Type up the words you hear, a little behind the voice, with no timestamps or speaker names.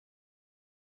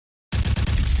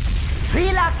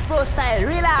Relax, Prostyle,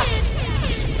 relax.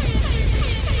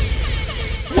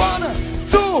 1,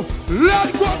 2,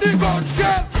 let's go the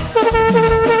gunshot.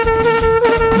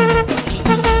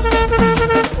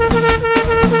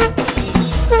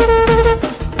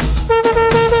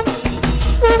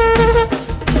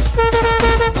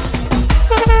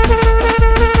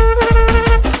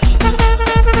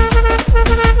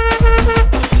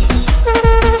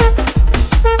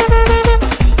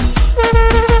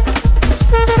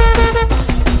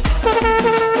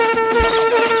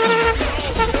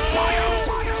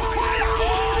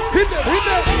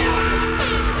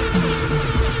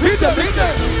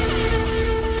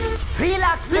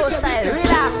 Relax, Prostyle,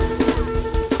 relax.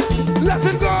 Let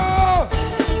it go.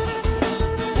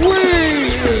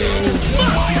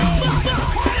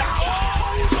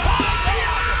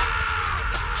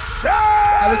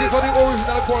 I'm looking for the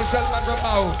original concept man from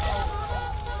now.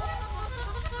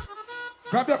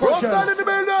 Grab your concept. Prostyle in the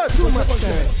building. Too much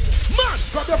concept. Man,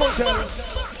 grab your concept.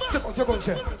 Take out your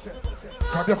concept.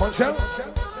 Grab your concept.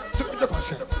 Take out your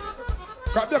concept.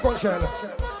 Grab your concept.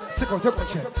 Take out your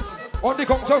concept. On the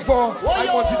count of 4, I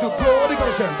want you to blow the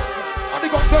concept. On the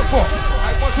count of 4,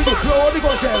 I want you to blow the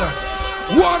concept.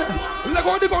 1, let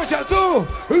go the concept. 2,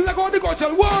 let go the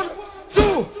concept. 1, 2,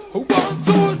 1,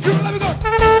 2, 3, let me go.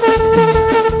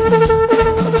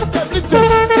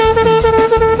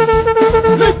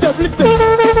 Lift them.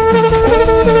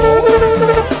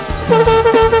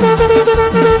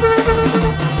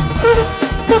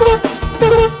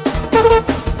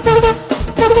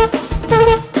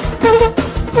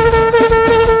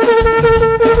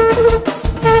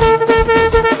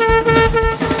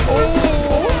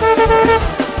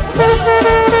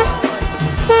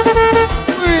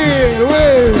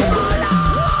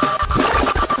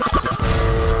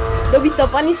 Dovito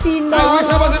panisino. I wish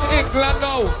I was in England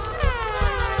now.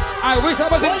 I wish I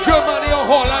was in Germany or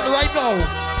Holland right now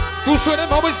to show them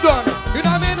how it's done. You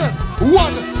know what I mean?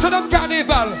 1, show them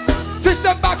carnival. Teach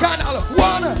them bacchanal.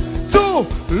 1, 2,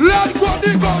 let go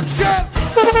the gunshot.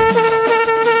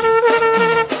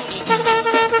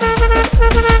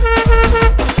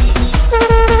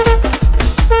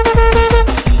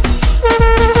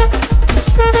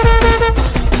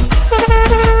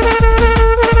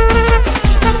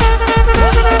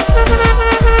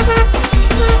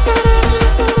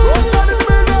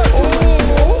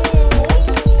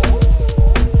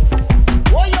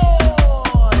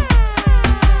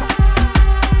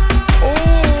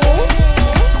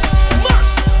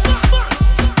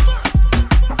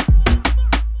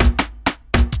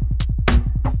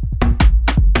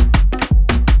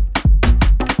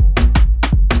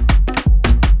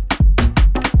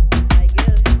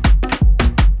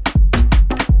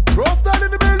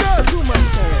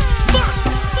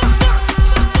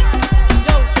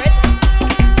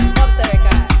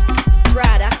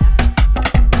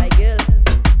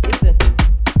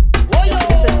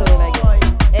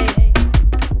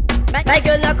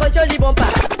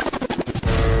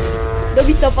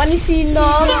 Dovito panisino.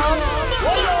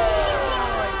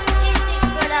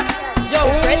 Yo,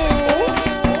 Fritz,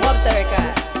 love the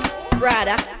record.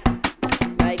 Prada,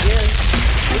 my girl,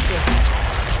 listen.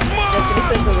 Just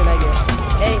listen to me, my girl.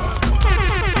 Hey,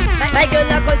 my girl,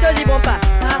 now control the bumper.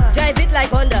 Drive it like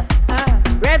Honda.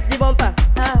 Rev the bumper.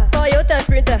 Toyota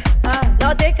Sprinter.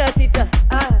 Now take a seat.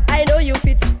 I know you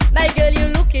fit. My girl, you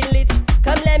looking lit.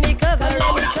 Come let me cover.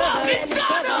 Let me cover.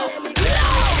 Let me cover.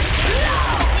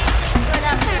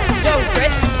 Yo,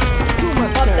 Fritz,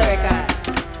 off the record.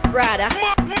 Prada,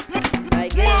 my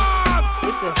girl,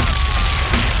 listen.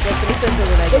 Just listen to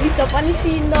me, my girl. Dovito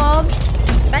panisino.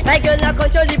 My girl, now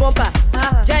control the bumper.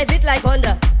 Drive it like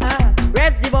Honda.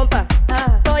 Rev the bumper.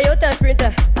 Toyota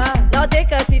Sprinter. Now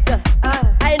take a seat.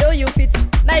 I know you fit.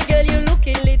 My girl, you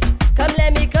looking lit. Come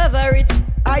let me cover it.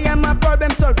 I am a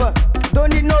problem solver.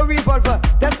 Don't need no revolver.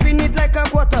 Just spin it like a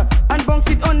quarter and bounce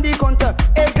it on the counter.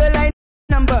 Hey girl, I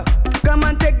number. Come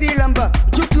and take the lumber.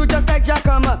 Juke you just like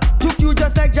Jackhammer. Juke you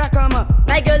just like Jackhammer.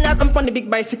 My girl, now Come on the big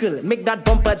bicycle. Make that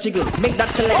bumper jiggle. Make that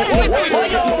feel like a eagle.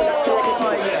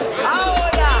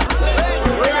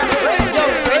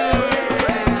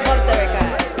 off the record.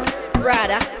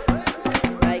 Prada,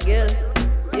 my girl,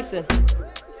 listen.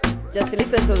 Just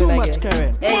listen to me, my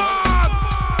girl. Hey.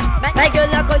 My girl,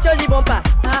 now control the bumper.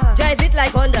 Drive it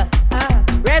like Honda.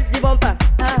 Rev the bumper.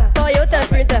 Toyota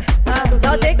Sprinter.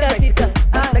 Now take a seat.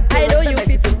 I know you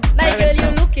fit. My girl,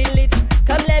 you looking lit.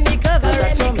 Come let me cover.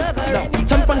 Let me cover. Let me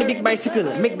Jump on the big bicycle.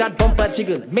 Make that bumper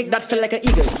jiggle. Make that feel like an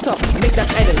eagle. Stop. Make that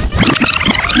idle.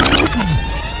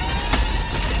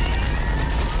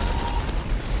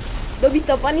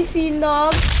 Dovito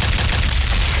panisino.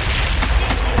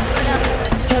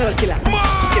 Killer.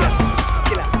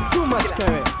 much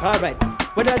current. Alright,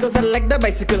 whether those are like the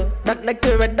bicycle, that like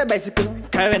to ride the bicycle,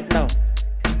 current now.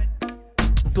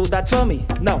 Do that for me,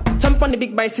 now. Jump on the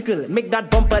big bicycle, make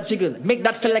that bumper jiggle, make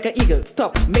that feel like an eagle.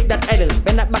 Stop, make that idle,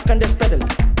 bend that back and just pedal.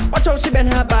 Watch how she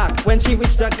bend her back when she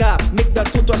reach the gap. Make the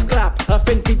two toes clap, her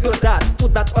friend video that,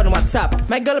 put that on WhatsApp.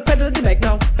 My girl pedal the bike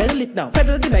now, pedal it now,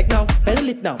 pedal the bike now, pedal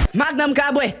it now. Magnum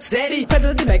cowboy, steady.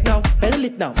 Pedal the bike now, pedal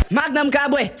it now. Magnum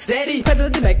cowboy, steady. Pedal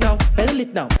the bike now, pedal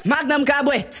it now. Magnum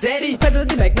cowboy, steady. Pedal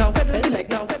the bike now, pedal the bike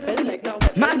now, pedal the bike now.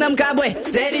 Magnum cowboy,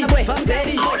 steady.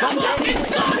 Steady. What's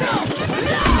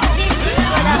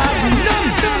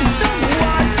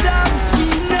up,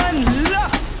 Keenan?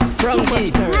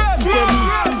 Frankie,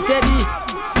 steady.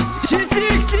 She's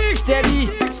 6'6",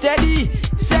 steady.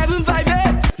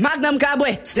 758. Magnum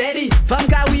cowboy, steady. From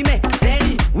Kawime,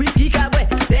 steady. Whiskey cowboy,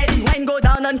 steady. Wine go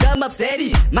down and come up,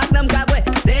 steady. Magnum cowboy,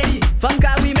 steady. From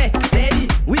Kawime, steady.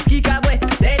 Whiskey cowboy,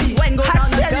 steady. Wine go down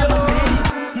and come up,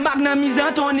 steady. Magnum is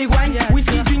a tonic wine.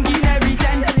 Whiskey drinking every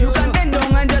time. You can bend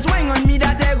down and just wine on me,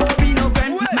 that there go be no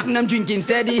friend. Magnum drinking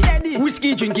steady.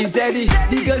 Whiskey drinking steady.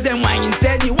 The girls them whining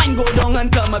steady. Wine go down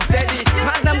and come up steady.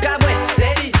 Magnum cowboy,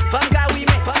 steady. From Kawime,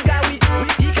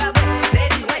 whiskey cowboy,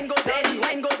 steady. Wine go steady.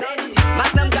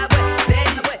 Magnum cowboy,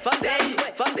 steady. From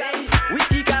steady.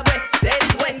 Whiskey cowboy, steady.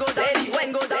 Wine go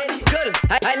steady. Girl,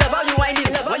 I love how you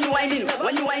whining. When you whining.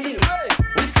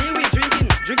 Whiskey we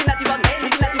drinking that you want,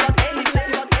 drinking that you want.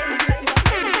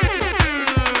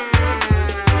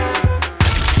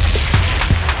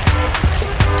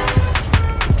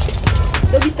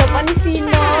 Dobito pa ni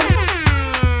Sinor.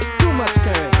 Too much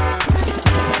current.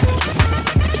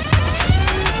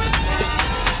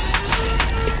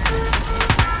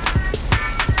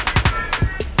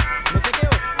 No sé qué,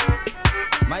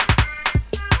 Mike.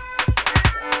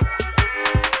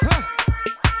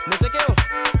 No sé qué,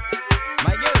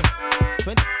 Michael.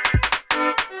 20.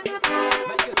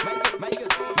 Michael.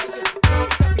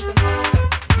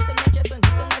 Hit on my chest and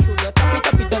hit on my shoulder.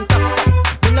 Tap it and tap.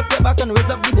 Bend up your back and raise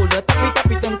up the boulder.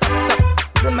 Tap it and tap.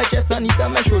 Hit on my chest and hit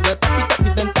on my shoulder. Tap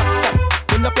it and tap.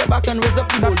 Bend up your back and raise up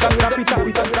the boulder. Tap it.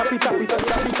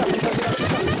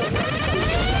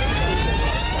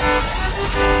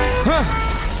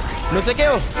 No sé qué,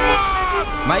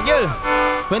 Michael.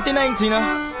 2019,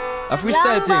 a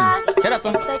freestyle thing. Get that,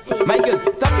 Michael.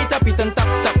 Tap it and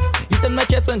tap. Hit on my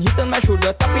chest and hit on my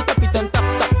shoulder. Tap it and tap.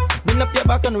 Bend up your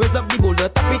back and raise up the boulder.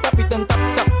 Tap it and tap.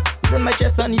 Hit on my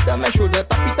chest and hit on my shoulder.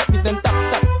 Tap it and tap.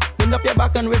 Bend up your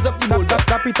back and raise up the boulder.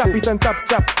 Tap it and tap.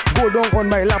 Go down on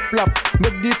my lap.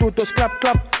 Make the two toes clap.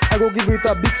 I go give it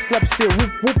a big slap. Say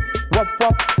whoop, wap,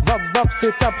 vap.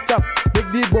 Say tap. Make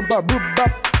the bumper boop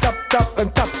bap. Tap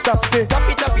and tap. Say tap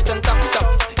it and tap.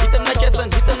 Hit on my chest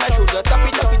and hit on my shoulder. Tap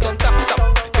it and tap.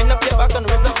 Bend up your back and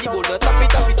raise up the boulder. Tap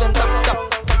it and tap.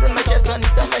 Hit on my chest and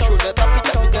hit on my shoulder. Tap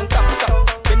it and tap.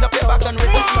 Bend up your back and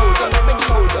raise up the boulder. Bend the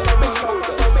boulder.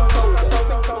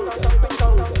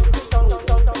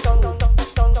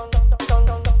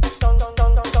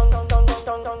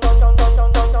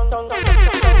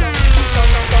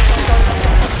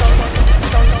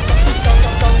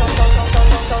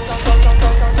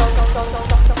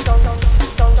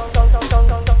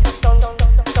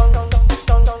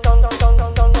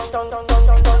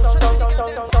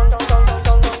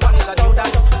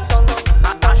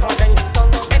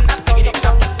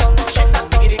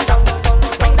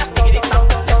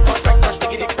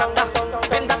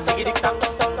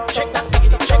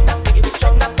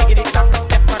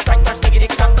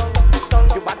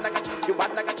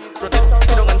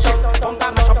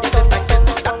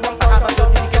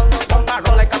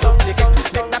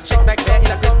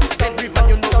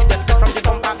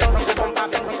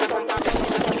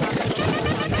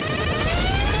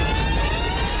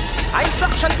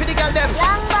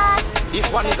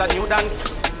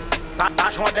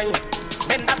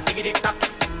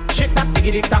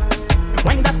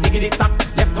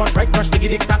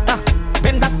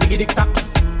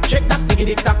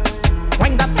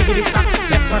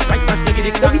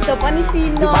 Dobito pa ni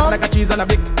Sinor. You bad like a cheese on a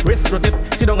brick, wrist rotate,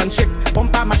 sit down and shake.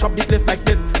 Bumper mash up the place like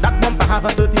this. That bumper have a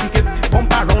certificate.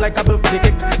 Bumper round like a birthday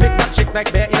cake. Make that shake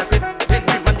like bear in a crate. Then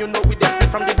we man, you know we desperate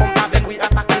from the bumper, then we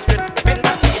attacking straight. Bend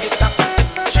that tiggity tack,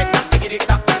 shake that tiggity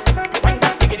tack, wind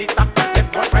that tiggity tack,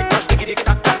 left cross right cross tiggity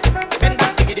tack, bend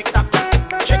that tiggity tack,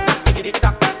 shake that tiggity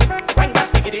tack, wind that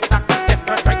tiggity tack, left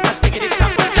cross right cross tiggity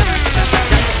tack.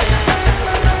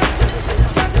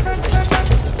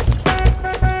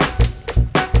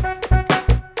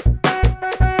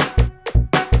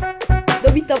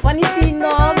 Dobito pa ni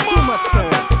Sinor. Too much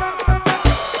current.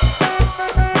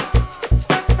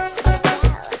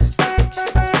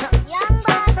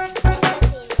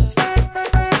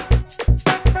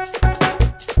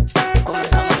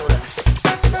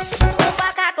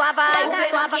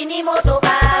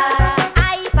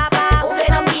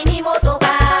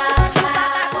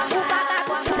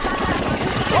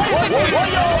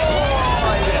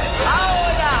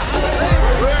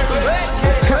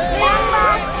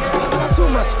 Too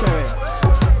much curry.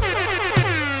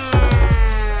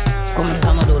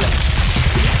 Comenzamos duro.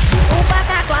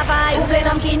 Upaka kwa vai, uvle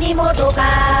nam kini motoka.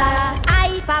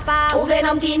 Ai papa, uvle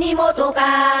nam kini motoka.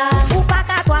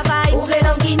 Upaka kwa vai, uvle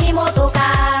nam kini motoka.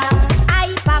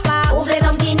 Ai papa, uvle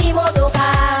nam kini motoka.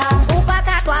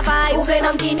 Upaka kwa vai, uvle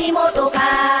nam kini motoka.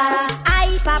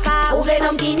 Ai papa, uvle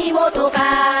nam kini motoka.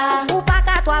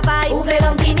 Upaka kwa vai, uvle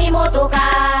nam kini motoka.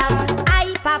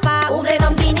 Ai papa, uvle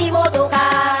nam kini motoka.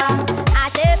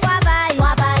 Ache kwa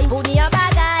vai, buni ya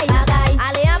bagay.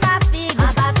 Ale ya bafig,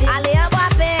 ale ya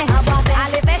boape.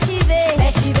 Ale fe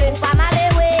chive, ou pa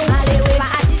malewe. Pa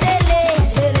atizele,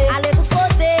 ale tout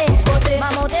kote.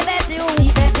 Maman te vet you,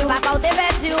 papa ou te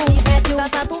vet you.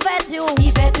 Tata tout vet you,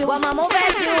 wa maman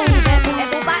vet you.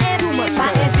 Et ou pa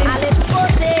enfi, ale tout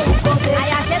kote.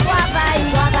 Ay ache kwa vai,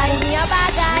 buni ya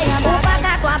bagay. Ou pa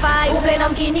ka kwa vai, uvle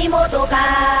nam kini motoka.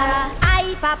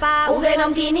 Ai papa, uvle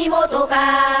nam kini motoka.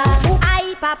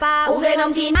 Ai papa, uvle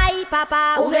nam kini. Ai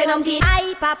papa, uvle nam kini.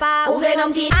 Ai papa, uvle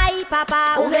nam kini. Ai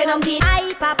papa, uvle nam kini.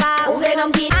 Ai papa, uvle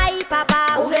nam kini. Ai papa,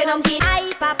 uvle nam kini. Ai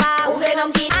papa, uvle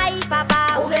nam kini. Ai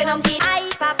papa, uvle nam kini. Ai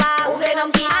papa, uvle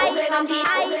nam kini. Ai nam kini.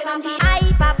 Ai nam kini.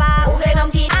 Ai papa, uvle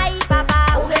nam kini. Ai papa,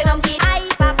 uvle nam kini. Ai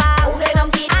papa, uvle nam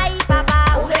kini. Ai papa,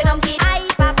 uvle nam kini. Ai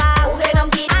papa, uvle nam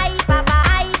kini. Ai papa,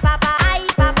 ai papa, ai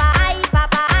papa, ai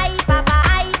papa, ai papa, ai papa,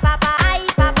 ai papa, ai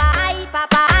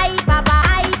papa, ai papa,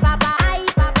 ai papa, ai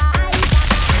papa, ai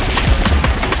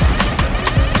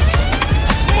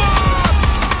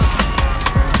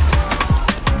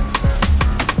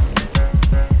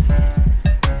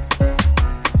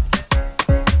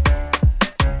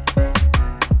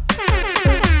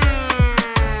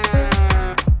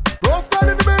Prostyle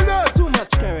in the building. Too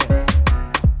much curry.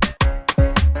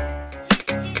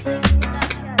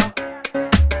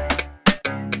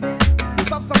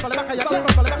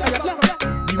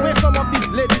 The way some of these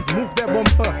ladies move their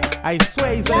bumper, I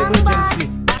swear it's an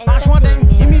emergency. March one then,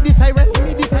 give me this siren, give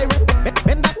me this siren.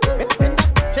 Bend that, bend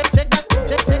that, shake that,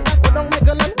 shake that. Go down, make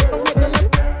a lap,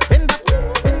 bend that,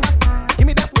 give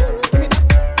me that,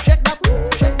 shake that,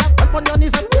 up on your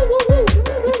knees and woo, woo, woo.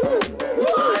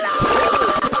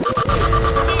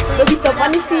 Dito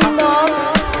panisino.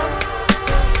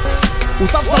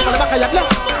 Usap some on the back of your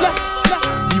left.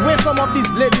 The way some of these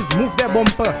ladies move their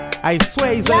bumper, I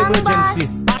swear it's an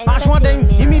emergency. March one then,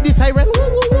 give me this siren, woo,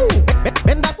 woo, woo.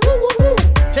 Bend that, woo, woo, woo.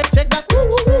 Shake that, woo,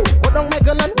 woo, woo. Go down, my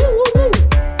girl, and woo, woo, woo.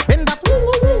 Bend that, woo,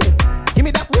 woo, woo. Give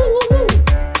me that, woo, woo, woo.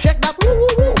 Shake that, woo, woo,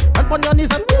 woo. And on your knees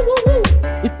and woo, woo, woo.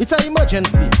 It's an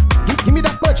emergency. Give me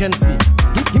that urgency.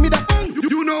 Give me that.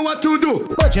 You know what to do.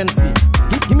 Urgency.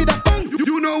 Give me that.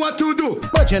 You know what to do.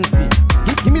 Urgency.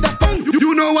 Give me that.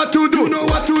 You know what to do. You know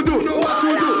what to do. You know what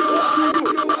to do.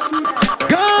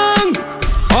 Gang!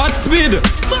 Hot speed.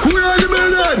 Who are you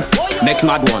building? Next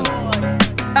mad one.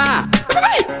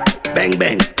 Bang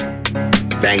bang.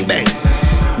 Bang bang.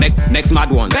 Next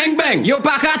mad one. Bang bang. Yo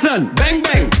Pakatan. Bang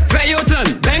bang. Fais yo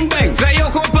turn. Bang bang. Fais yo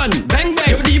copain. Bang bang.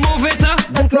 Yo Dimo Veta.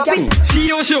 Bang. See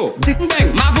yo show.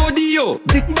 Bang. Mavodio.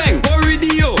 Bang.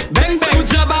 Corridio. Bang bang.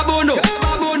 Ujababono.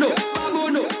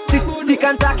 Tick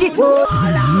and tack it.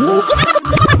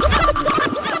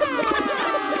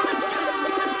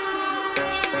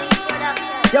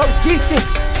 Yo, GC.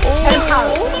 Anyhow,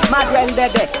 mad rhyme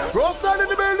baby. Prostyle in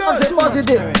the building.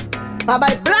 Positive. Bye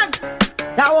bye black.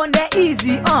 That one there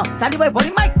easy, Tally boy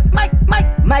body mic.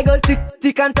 My girl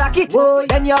tick and tack it.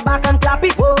 Then your back and clap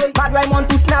it. Mad rhyme want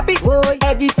to snap it.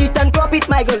 Edit it and crop it.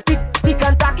 My girl tick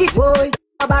and tack it. Your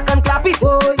back and clap it.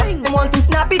 Them want to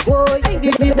snap it.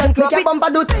 Edit it and crop it. Make your bumper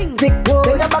do tick.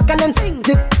 Then your back and then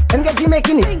tick. And get you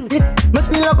making it.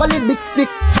 Must be local it big stick.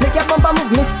 Make your bumper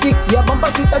move mystic. Your bumper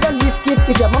sweeter than biscuit.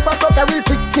 If your bumper broke, I will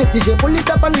fix it. DJ pull it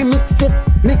up and we mix it.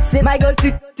 My girl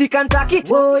tick and tack it.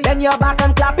 Then your back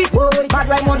and clap it. Mad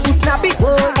rhyme want to snap it.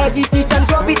 Edit it and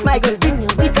crop it. My girl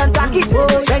tick and tack it.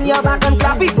 Then your back and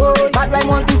clap it. Mad rhyme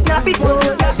want to snap it.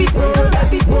 Clap it.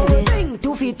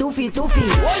 Toofy.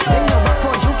 Then your back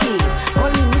for Juki. Call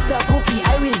me Mr. Cookie. I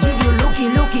will give you looky.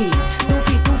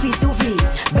 Toofy.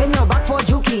 Bend your back for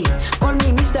Juki. Call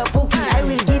me Mr. Pookie. I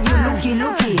will give you looky.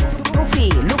 Toofy,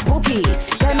 look pookie.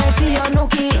 Let me see your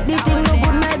nookie. This thing no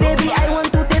good, my baby. I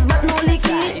want to taste but no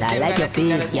licky. I like your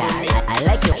face, yeah. I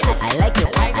like your.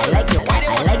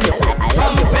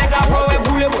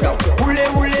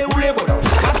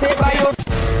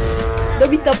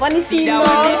 Dito panisino.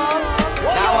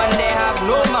 That one they have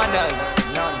no manners.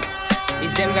 None.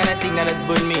 It's them gonna think that it's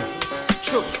burn me.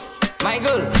 Shucks. My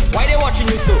girl, why they watching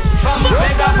you so? From the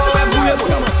beg up for a bule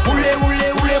boda.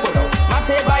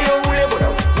 Mate bayo bule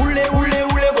boda.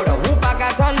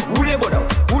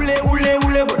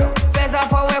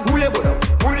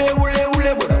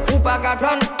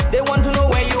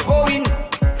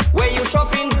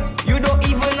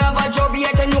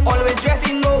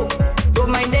 stressing, no.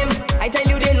 Don't mind them, I tell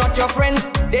you they're not your friend.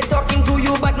 They talking to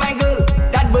you, but my girl,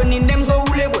 that burning them so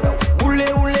hule buda, hule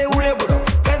buda.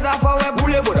 Pesa fawe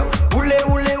hule buda, hule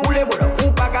buda.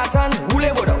 Upakatan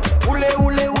hule buda, hule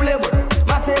buda.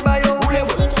 Mate bayo hule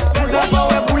buda, pesa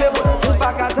fawe hule buda.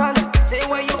 Upakatan, say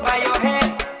where you buy your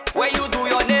hair, where you do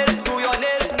your nails.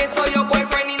 They saw your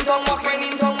boyfriend in tongue walk.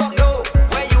 No,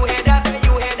 where you head at,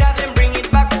 then bring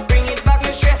it back.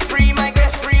 You stress free, my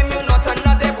guest free. You not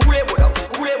another hule buda.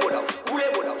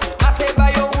 Mate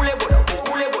bayo hule buda.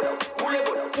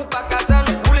 Upakatan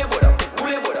hule buda.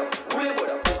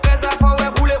 Pesa fawe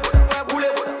hule buda.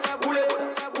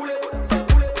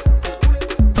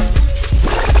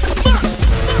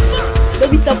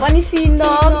 Dobita pa ni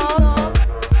Sinok.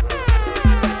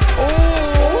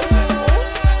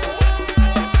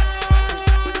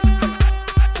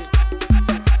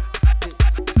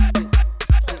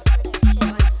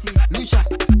 Lucia,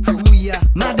 Ouya,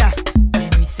 Mada,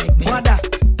 Wada,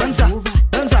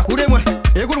 Danza, Kuremwe,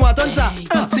 Egunwa Danza.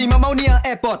 Si mama ou ni an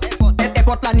airport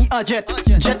la ni an jet.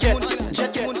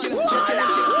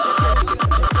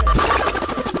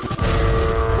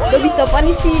 Dobita pa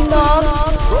ni Sinok.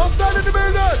 Prostyle in the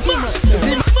building.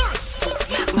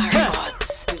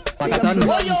 Pakatan,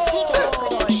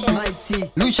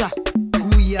 Lucia,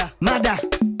 Ouya, Mada,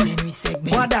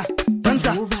 Wada,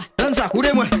 Danza,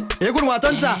 Kuremwe, Egunwa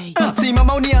Danza. Si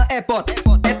mama ou ni an airport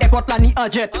la ni an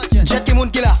jet ki moun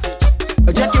kila.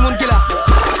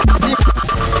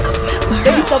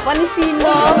 Dobita pa ni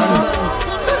Sinok.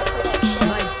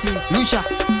 Lucia,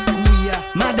 Ouya,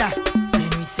 Mada,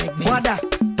 Wada,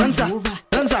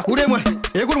 Danza, Kuremwe,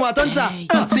 Egunwa Danza.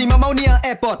 Si mama ou ni an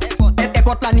airport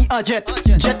la ni an jet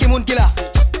ki moun kila.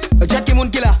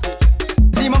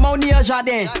 Si mama ou ni an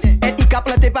jardin, et i ka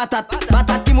plante patat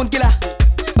ki moun kila.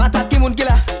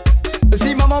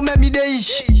 Si mama ou même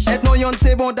ideish, et non yon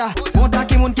se bonda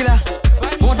ki moun kila.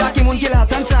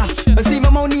 Danza. Si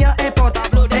mama ou ni an airport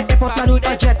la ni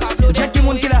an jet ki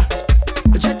moun kila.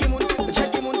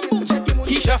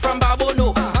 Keisha from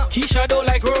Babono, Keisha don't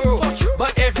like Roro,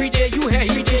 but every day you hear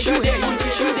he Keisha day.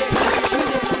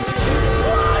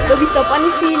 Dobita pa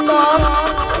ni Sinok.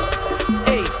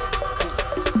 Hey,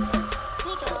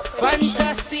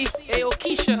 fantasy, hey, oh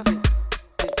Keisha.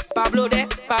 Pablo there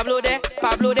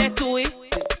too, eh?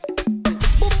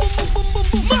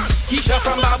 Keisha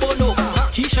from Babono,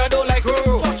 Keisha don't like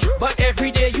Roro, but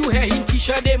every day you hear him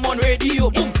Keisha them on radio.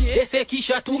 They say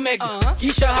Keisha too meg,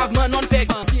 Keisha have man on peg.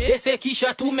 They say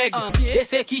Keisha too meg, they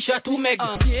say Keisha too meg,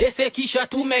 they say Keisha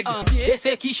too meg, they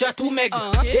say Keisha too meg,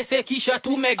 they say Keisha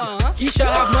too meg. Keisha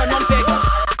have man on peg.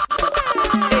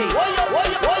 Hey,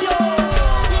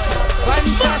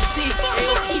 fantasy, hey,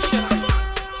 oh Keisha.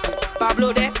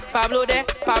 Pablo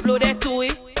there too,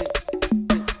 eh?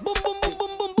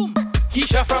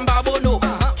 Keisha from Babono,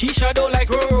 Keisha don't like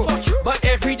Roro, but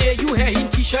every day you hear him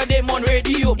Keisha them on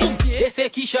radio. They say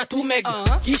Keisha too meg,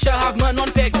 Keisha have man on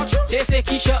peg. They say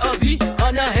Keisha ugly,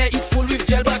 on her hair it full with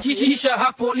gel, but Keisha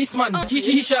have policeman.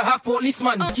 Keisha have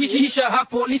policeman. Keisha have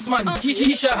policeman.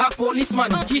 Keisha have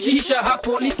policeman. Keisha have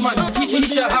policeman.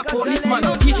 Keisha have policeman.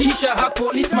 Keisha have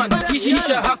policeman.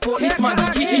 Keisha have policeman.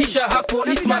 Keisha have policeman.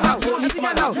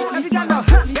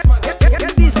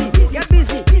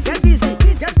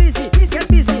 Get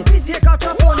busy. Take out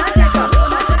your phone and take up.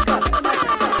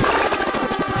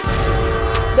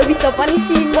 Dobita pa ni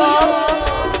Sinok.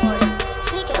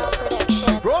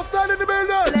 Prostyle in the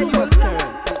building.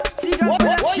 Seagull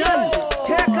production.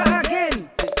 Take her again.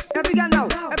 Every girl now.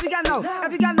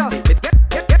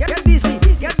 Get busy.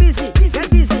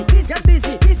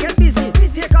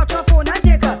 Take out your phone and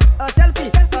take a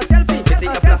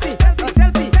selfie.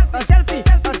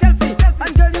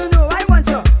 And girl, you know I want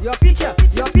your picture.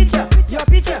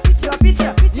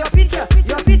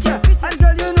 And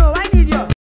girl, you know I need your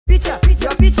picture.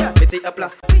 Mettez à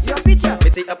place.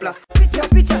 Mettez à place.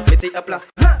 Mettez à place.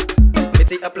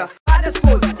 Mettez à place. I just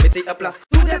pose. Mettez à place.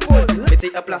 Do their pose.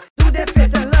 Mettez à place. Do their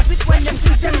face and love it when them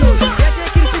twist them nose. They're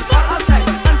taking pics all outside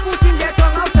and putting their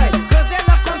tongue outside. Cause they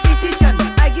love competition.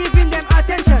 I giving them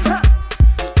attention.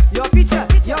 Your picture.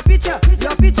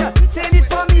 Send it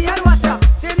for me on WhatsApp.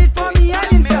 Send it for me on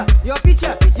Insta. Your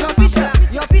picture.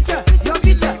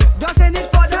 Don't send it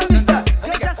for the mister.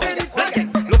 Just send it for them.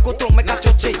 Locoto, mega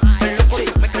choche.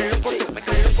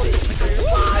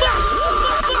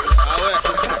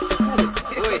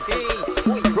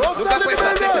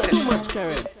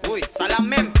 Oui, ça la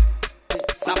même.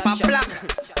 Ça pas black.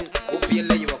 Au pied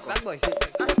les yoko.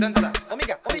 Danza.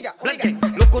 Omega. Blanque.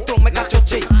 Locoto, mega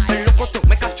choche. Locoto,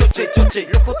 mega choche.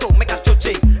 Locoto, mega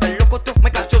choche. Locoto,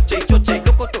 mega choche.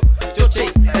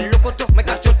 Locoto,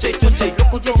 mega choche.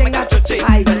 Locoto, mega choche.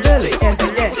 Ay, girl,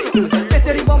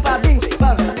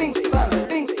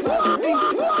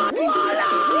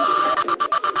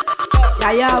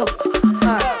 yo.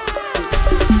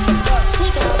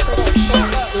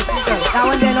 That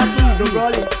one there not easy,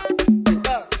 rolling.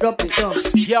 Drop it down.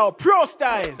 Yo,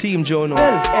 Prostyle. Team Jonas.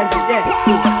 Let's say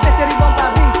the bumper,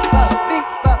 bing, bang, bing,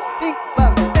 bang, bing,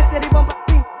 bang. Let's say the bumper,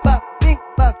 bing, bang, bing,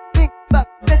 bang, bing, bang.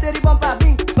 Let's say the bumper,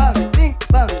 bing, bang, bing,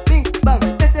 bang, bing, bang.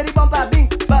 Let's say the bumper, bing,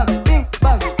 bang, bing,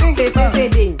 bang, bing, bang. Say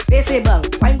ding, say bang.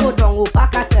 Wine go down, go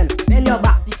back at 10. Bend your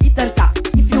back, the hit and tap.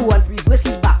 If you want, reverse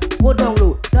it back. Go down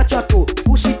low, touch your toe,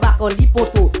 push it back on the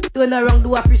poto. Turn around,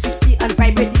 do a 360 and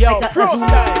vibrate it like a Azuma.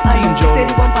 They say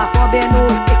the bumper for Beno,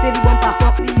 they say the bumper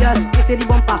for Clears, they say the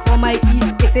bumper for Mikey,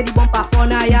 they say the bumper for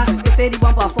Naya, they say the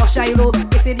bumper for Shiloh,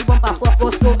 they say the bumper for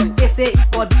Costo, they say it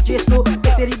for DJ Slow, they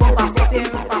say the bumper for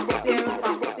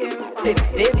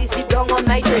Baby, sit down on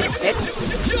my train.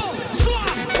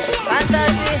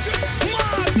 Fantasy.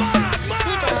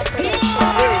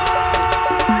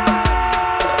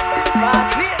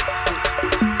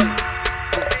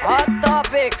 Hot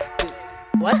topic.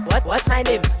 What's my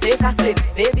name? Say fastly.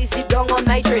 Baby, sit down on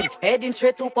my train. Heading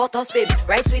straight to Port of Spain.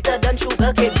 Right sweeter than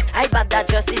sugar cane. I bought that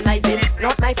just in my vein.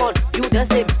 Not my fault, you the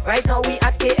same. Right now we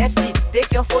at KFC.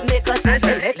 Take your phone, make a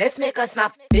selfie. Let's make a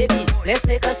snap, baby. Let's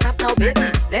make a snap now, baby.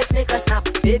 Let's make a snap,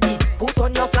 baby. Put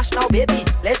on your flash now, baby.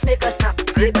 Let's make a snap,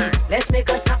 baby. Let's make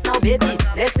a snap now, baby.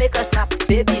 Let's make a snap,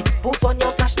 baby. Put on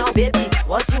your flash now, baby.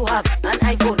 What you have? An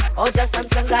iPhone or just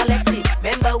Samsung Galaxy?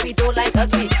 Remember we don't like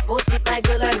ugly. Post it, my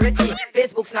girl, and read me.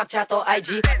 Facebook, Snapchat or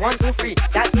IG. 1, 2, 3,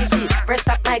 that easy. Press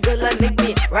up my girl and link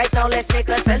me. Right now let's make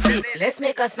a selfie. Let's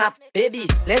make a snap, baby.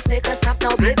 Let's make a snap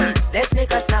now, baby. Let's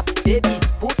make a snap, baby.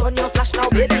 Put on your flash now,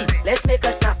 baby. Let's make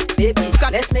a snap, baby.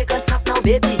 Let's make a snap now,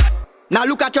 baby. Now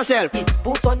look at yourself.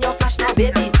 Put on your flash now,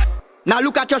 baby. Now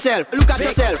look at yourself. Look at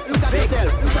yourself. Look at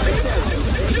yourself.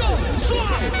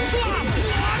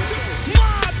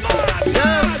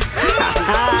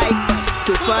 Hi,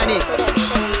 too funny.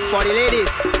 For the ladies,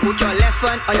 put your left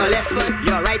hand on your left knee,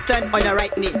 your right hand on your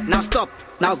right knee. Now stop.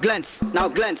 Now glance. Now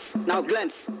glance. Now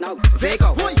glance. Now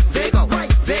Vego. Vego. Vego.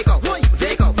 Vego.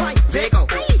 Vego. Vego.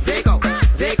 Vego.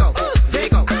 Vego.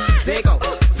 Vego. Vego.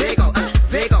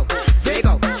 Vego.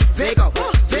 Vego.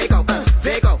 Vego.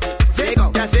 Vego.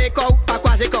 Vego. Just Vego.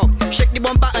 Aquazico. Shake the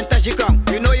bumper and touch the ground.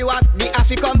 You know you have the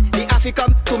Africom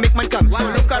to make man come. So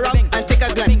look around and take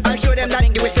a glance and show them that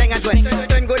the whistling as well.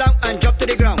 Turn go down and drop to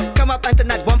the ground. Come up and turn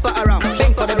that bumper around.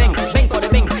 Bang for the bang, bang for the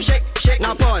bang. Shake.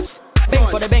 Now pause. Bang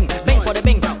for the bang, bang for the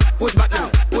bang. Push back now.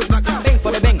 Bang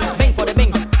for the bang, bang for the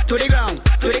bang. To the ground.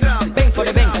 Bang for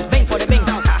the bang, bang for the bang.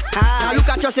 Now look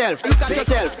at yourself. Bang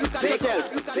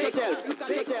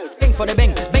for the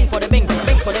bang, bang for the bang,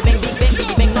 bang for the bang, big bang,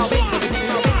 big bang, now bang for the bang, now bang for the bang.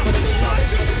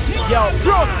 Yo,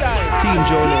 Prostyle. Team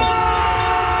Jonas.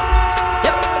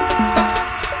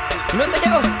 You know say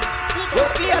yo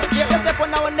clear, yourself on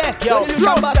now and there. Yo,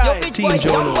 Prostyle. Team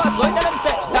Jonas.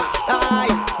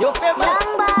 You feel me?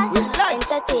 We like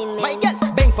entertainment. My yes.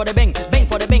 Bang for the bang, bang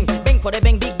for the bang, bang for the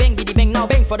bang, big bang, biddy bang, now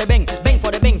bang for the bang, bang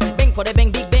for the bang, bang for the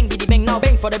bang, big bang, biddy bang, now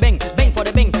bang for the bang, bang for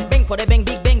the bang, bang for the bang,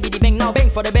 big bang, biddy bang, now bang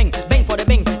for the bang, bang for the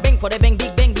bang, bang for the bang,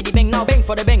 big bang, biddy bang, now bang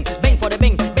for the bang, bang for the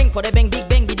bang, bang for the bang, big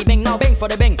bang, biddy bang, now bang for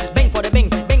the bang, bang for the bang,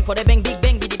 bang for the bang, big bang,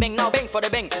 biddy bang, now bang for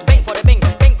the bang, bang for the bang,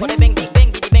 bang for the bang, big bang,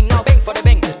 biddy bang, now bang for the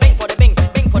bang, bang for the bang, bang for the bang, big bang, biddy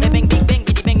bang, now bang for the bang, bang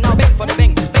for the bang, bang for the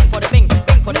bang, big bang, biddy bang, now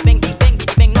bang for the bang, bang for the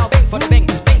bang,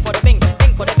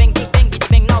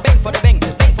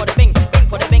 bang for the bang, big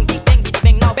bang, biddy bang, now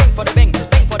bang for the bang, bang for the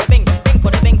bang, bang for the bang, big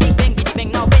bang, biddy bang, now bang for the bang, bang for the bang, bang for the bang, big bang, biddy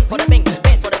bang, now bang for the bang,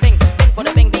 bang for the bang, bang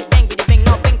for the bang, big bang, biddy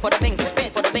bang, now bang for the bang,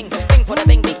 bang for the bang, bang for the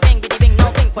bang, big bang, biddy bang,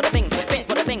 now bang for the bang, bang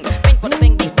for the bang, bang for the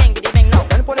bang, big bang, biddy bang, now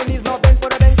Bend for the knees now, bend for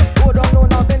the bend. Go down low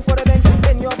now, bend for the bend.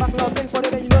 Bend your back now, bend for the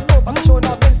bend. You don't know back show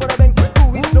now, bend for the bend.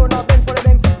 Do it slow now, bend for the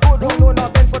bend. Go down low now,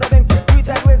 bend for the bend. Do it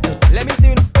sideways. Let me see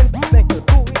you now, bend for the bend. Do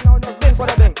it now, just bend for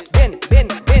the bend.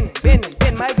 Bend.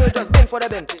 My girl, just bend for the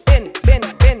bend. Bend.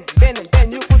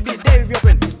 You could be there with your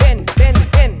friend. Bend.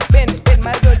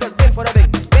 My girl, just bend for the bend.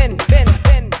 Bend.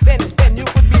 You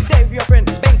could be there with your friend.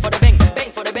 bang for the bang,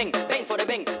 bang for the bang, bang for the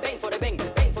bang, bang for the bang, bang for the bang, bang for the bang, bang for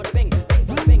the bang, bang for the bang, bang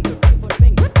for the bang.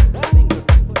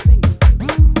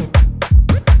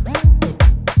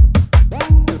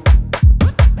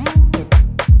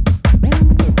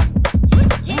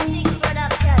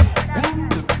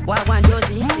 What one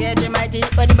Josie? Yeah, Jemighty,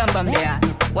 but the bam bam there.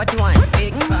 What you want?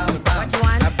 Big bam bam. What you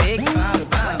want? A big bam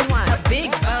bam. What you want?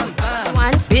 Big bam bam. What you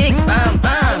want? Big bam I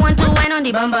bam. want to wine on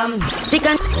the bum bum. Stick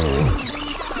on.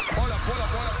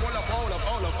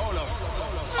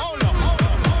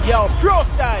 Yo,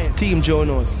 Prostyle. Team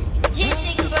Jonas.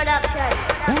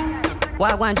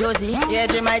 What one Josie? Yeah,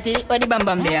 Jemighty, but the bam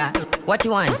bam there. What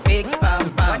you want? Big bam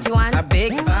bam. What you want? A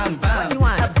big bam bam. What you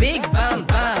want? A big bam bam.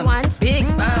 What you want? Big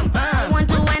bam bam. I want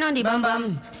to wine on the the bum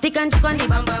bum. Stick and juke on the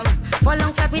bum bum. Fall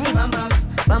long flat with the bum bum.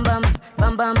 Bum bum,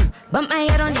 bum bum. Bump my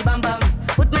head on the bum bum.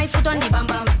 Put my foot on the bum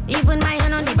bum. Even my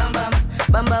hand on the bum bum.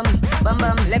 Bum bum, bum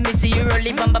bum. Let me see you roll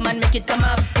the bum bum and make it come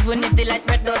up. Even if the light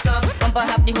red don't stop, bumper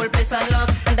have the whole place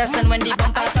unlocked. Understand when the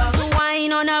bumper talk. To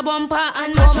wine on a bumper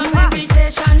and mash up every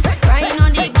station. Riding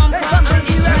on the bumper and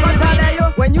the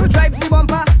strength. When you drive the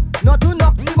bumper, not to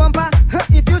knock the bumper.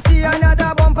 If you see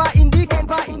another bumper, indicate,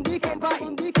 indicate,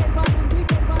 indicate,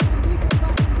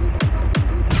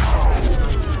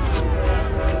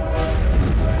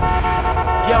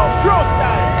 Yo,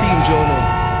 Prostyle Team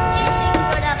Jonas.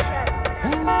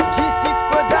 G6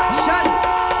 Production.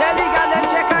 Tell the girl them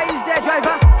take her is their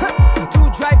driver. To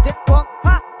drive the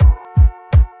bumper.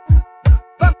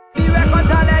 The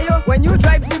records are there, yo. When you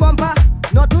drive the bumper,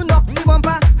 not to knock the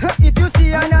bumper. If you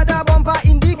see another bumper,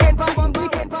 indicate.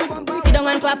 Sit down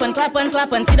and clap and clap and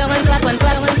clap and sit down and clap and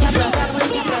clap and clap and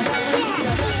clap.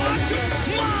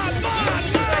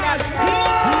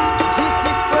 G6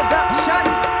 Production.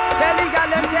 Tell the girl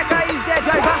them take her is their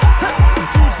driver.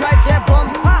 To drive their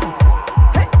bumper.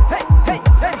 Hey, hey, hey,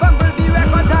 hey. Bumblebee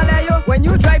records are there, yo. When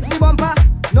you drive the bumper,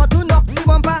 not to knock the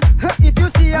bumper. If you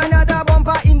see another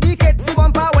bumper, indicate the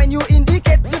bumper. When you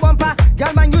indicate the bumper,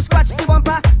 girl man, you scratch the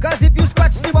bumper. Cause if you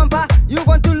scratch the bumper, you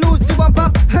want to lose the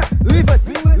bumper. Reverse,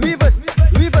 reverse,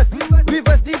 reverse,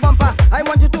 reverse the bumper. I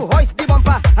want you to hoist the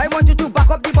bumper. I want you to back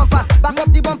up the bumper. Back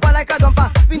up the bumper like a dumper.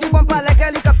 Spin the bumper like a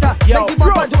helicopter. Yo, Make the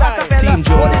bumper do a cappella.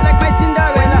 Hold it like my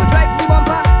Cinderella. You drive the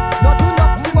bumper, not to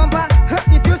knock the bumper.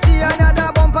 If you see another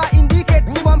bumper, indicate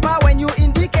the bumper. When you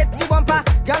indicate the bumper,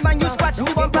 girl man, you scratch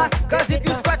the bumper. Cause if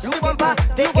you scratch the bumper,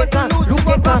 you want to lose the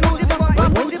bumper.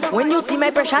 When you see my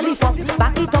pressure lift up,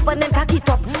 back it up and then cock it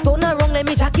up. Turn around, let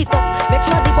me jack it up. Make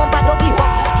sure the bumper don't give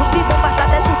up. Juke the bumper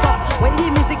started to top. When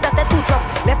the music started to drop,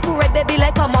 left to right, baby,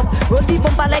 like come up. Roll the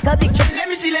bumper like a big truck. Let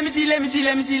me see, let me see, let me see,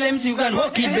 let me see, let me see, you can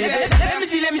walk it, baby. Let me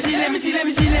see, let me see, let me see, let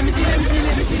me see, let me see, let me see,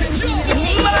 let me see, let me see.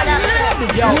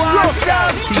 Yo,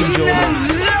 Prostyle Team Jonas.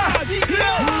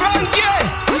 Frankie,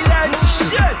 we like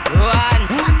shit. One,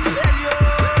 tell you.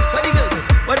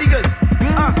 What the goods?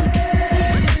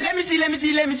 Let me see, let me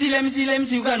see, let me see, let me see, let me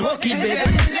see, you can walk it, baby.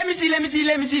 Let me see, let me see,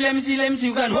 let me see, let me see, let me see,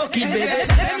 you can walk it, baby.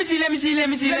 Let me see, let me see, let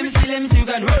me see, let me see, let me see, you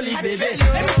can roll it, baby.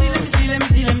 Let me see, let me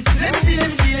see, let me see, let me see, let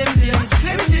me see, let me see,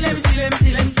 let me see, let me see, let me see, let me see, let me see, let me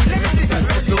see, let me see, let me see.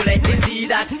 So let me see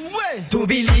that, to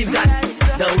believe that,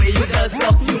 the way you just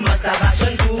look, you must have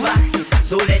action to back.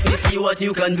 So let me see what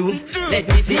you can do. Let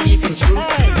me see if it's true.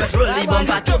 Just roll the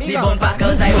bumper, top the bumper,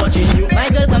 cause I watching you. My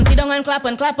girl, come sit down and clap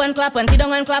and clap and clap and sit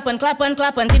down and clap and clap and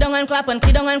clap and sit down and clap and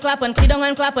sit down and clap and sit down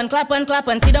and clap and clap and clap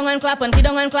and sit down and clap and sit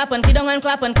down and clap and sit down and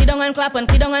clap and sit down and clap and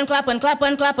sit down and clap and clap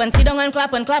and clap and sit down and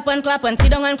clap and clap and clap and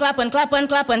sit down and clap and clap and clap and sit down and clap and clap and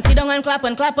clap and sit down and clap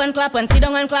and clap and clap and sit down and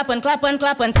clap and clap and clap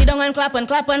and sit down and clap and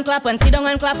clap and clap and sit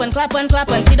down and clap and clap and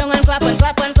clap and sit down and clap and clap and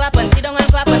clap and sit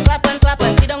down and clap and clap and clap and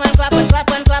sit down and clap and clap and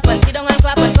clap and sit down and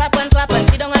clap and clap and clap and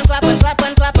sit down and clap and clap and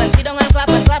clap and sit down and clap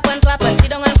and clap and clap and sit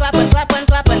down and clap and sit down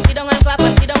and clap and sit down and clap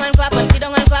and sit down and clap and sit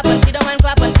down and clap and sit down and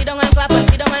clap and sit down and clap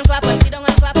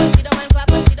and sit down and clap and sit down and clap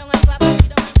and sit down and clap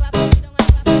and sit down and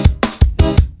clap.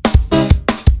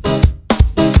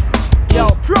 Yo,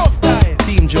 Prostyle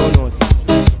Team Jonas.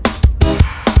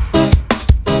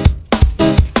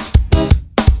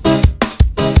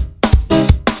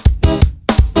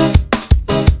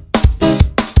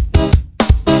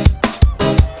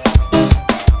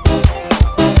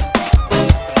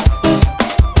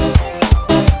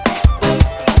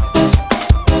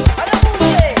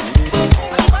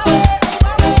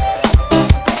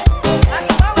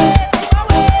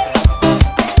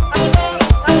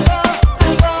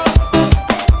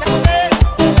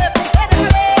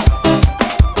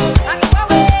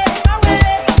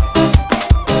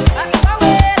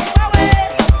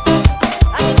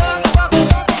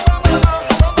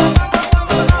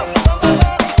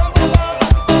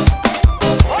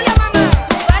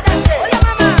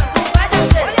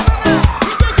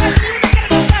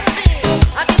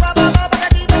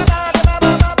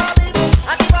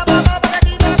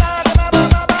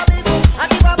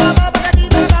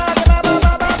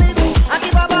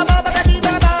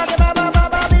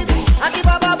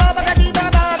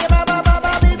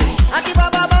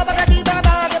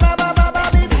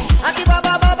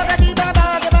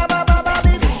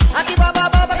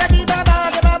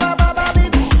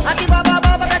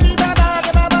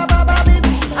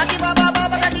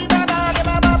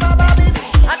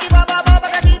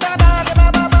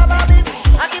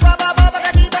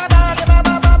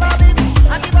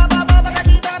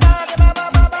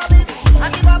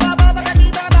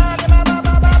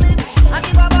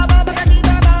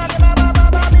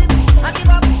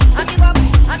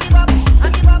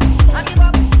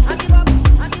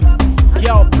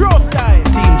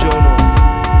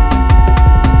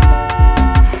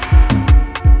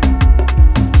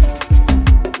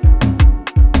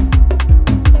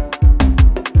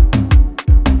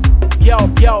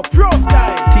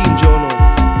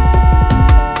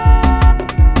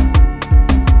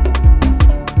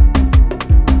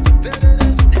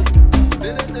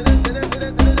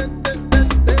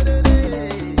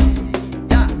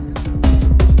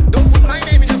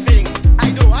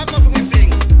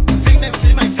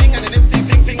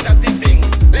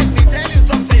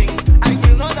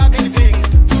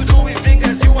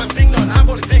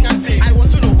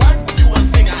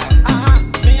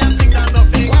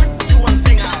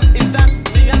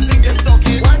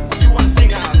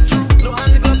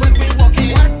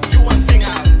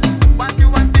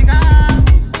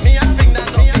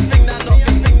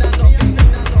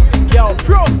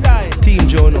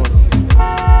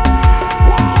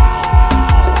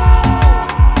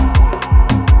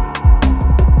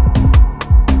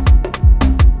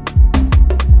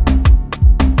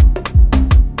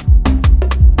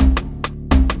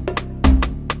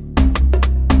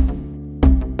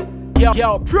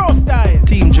 Yo, Prostyle.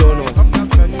 Team Jonas. Team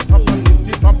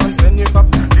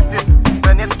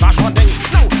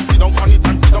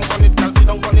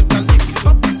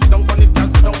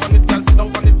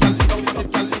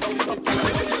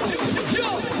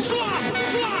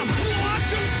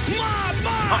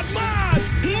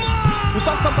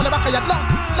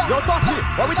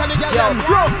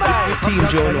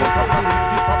Jonas.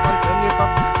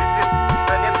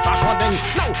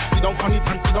 Now, sit down on it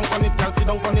and sit down on it, girl. Sit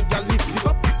down on it, girl. Lift it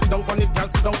up. Sit down on it, girl.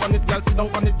 Sit down on it, girl. Sit down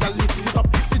on it, girl. Lift it up.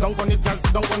 Sit down on it, girl.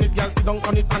 Sit down on it, girl. Sit down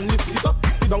on it and lift it up.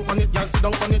 Sit down on it, girl. Sit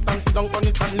down on it and sit down on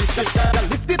it and lift it. Girl,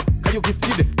 lift it. Can you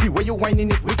gifted? The way you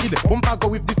whining it wicked. Bumper go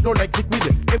with the flow like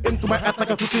liquid. Get into my ass like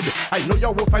a cupid. I know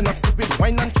you're wolf, I'm not stupid.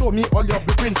 Wine and show me all your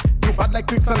blueprint. You bad like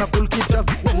tricks and a cool kid. Just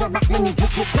when you're back, when you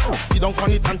look. Sit down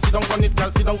on it and sit down on it,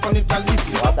 girl. Sit down on it, girl. Lift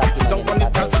it up. Sit down on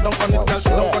it, girl. Sit down on it, girl.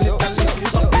 Sit down on it, girl. Lift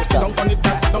it up. Sit down on it,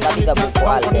 girl. Sit down on it, girl.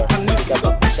 Sit down on it and lift it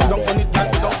up. Sit down on it, girl.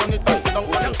 Sit down on it, girl. Sit down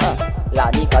on it.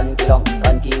 Lani kan kilong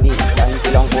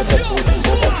hotel suti.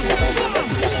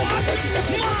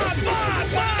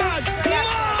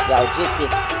 Yo,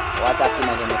 G6, what's up, team?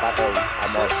 I'm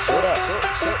going to show that.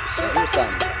 Do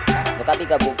some. Look at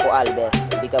bigger book for Albert,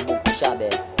 bigger book for Shabe.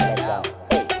 Let's go.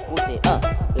 Hey, put it,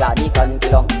 Lani kan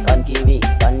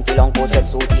kilong hotel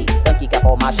suti. Kan ki ka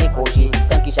for marché coché.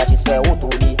 Kan ki cherche se faire autour.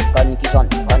 Kan ki jaune,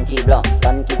 kan ki blanc,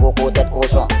 kan ki go côté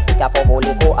cochon. Ka for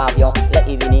voler ko avion. Let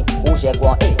y vini, ou j'ai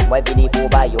quoi? Hey, moi vini pour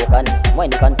bayo kan. Moi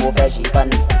ni kan pour faire chican.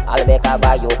 Albert ka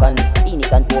bayo kan. Ini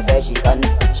kan pour faire chican.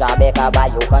 Shabe ka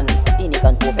bayo kan. Ini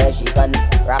kan pour faire chican.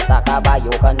 Rasta ka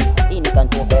bayo kan. Ini kan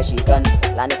pour faire chican.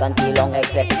 Lani kan ki long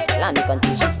exec. Lani kan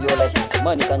ki juste violet.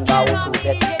 Money kan ba au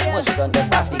sous-tête. Moi je kan de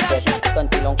fast ticket. Kan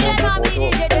ki long koto koto.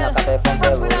 Kan ka fait fond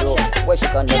faire royo. Ouais je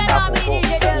kan de ba koto.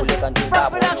 Se roule kan di ba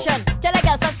boto. Tell a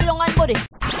girl some sit down and body.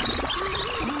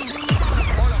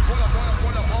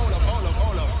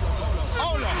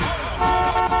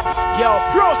 Yo,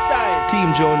 Prostyle.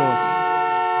 Team Jonas.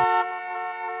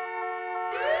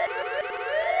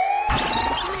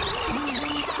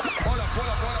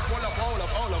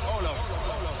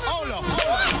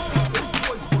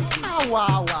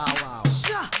 Wow.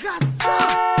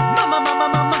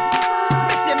 Mama.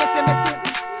 Messi.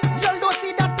 Y'all don't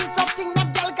see that is something that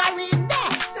girl carry in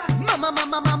there.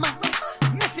 Mama.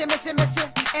 Messi.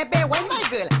 Hey, babe, why my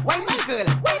girl? Why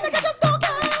nigga just don't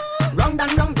care? Round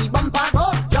and round the bumper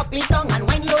go. Drop it down and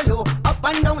wine low. Up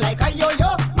and down like a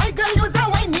yo-yo. My girl use a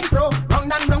whining pro.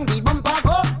 Round and round the bumper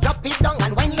go. Drop it down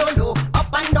and wine low.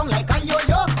 Up and down like a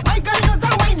yo-yo. My girl use a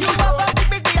whining pro.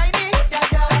 Big behind me. The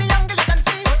angle you can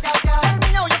see. Tell me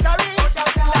how you can.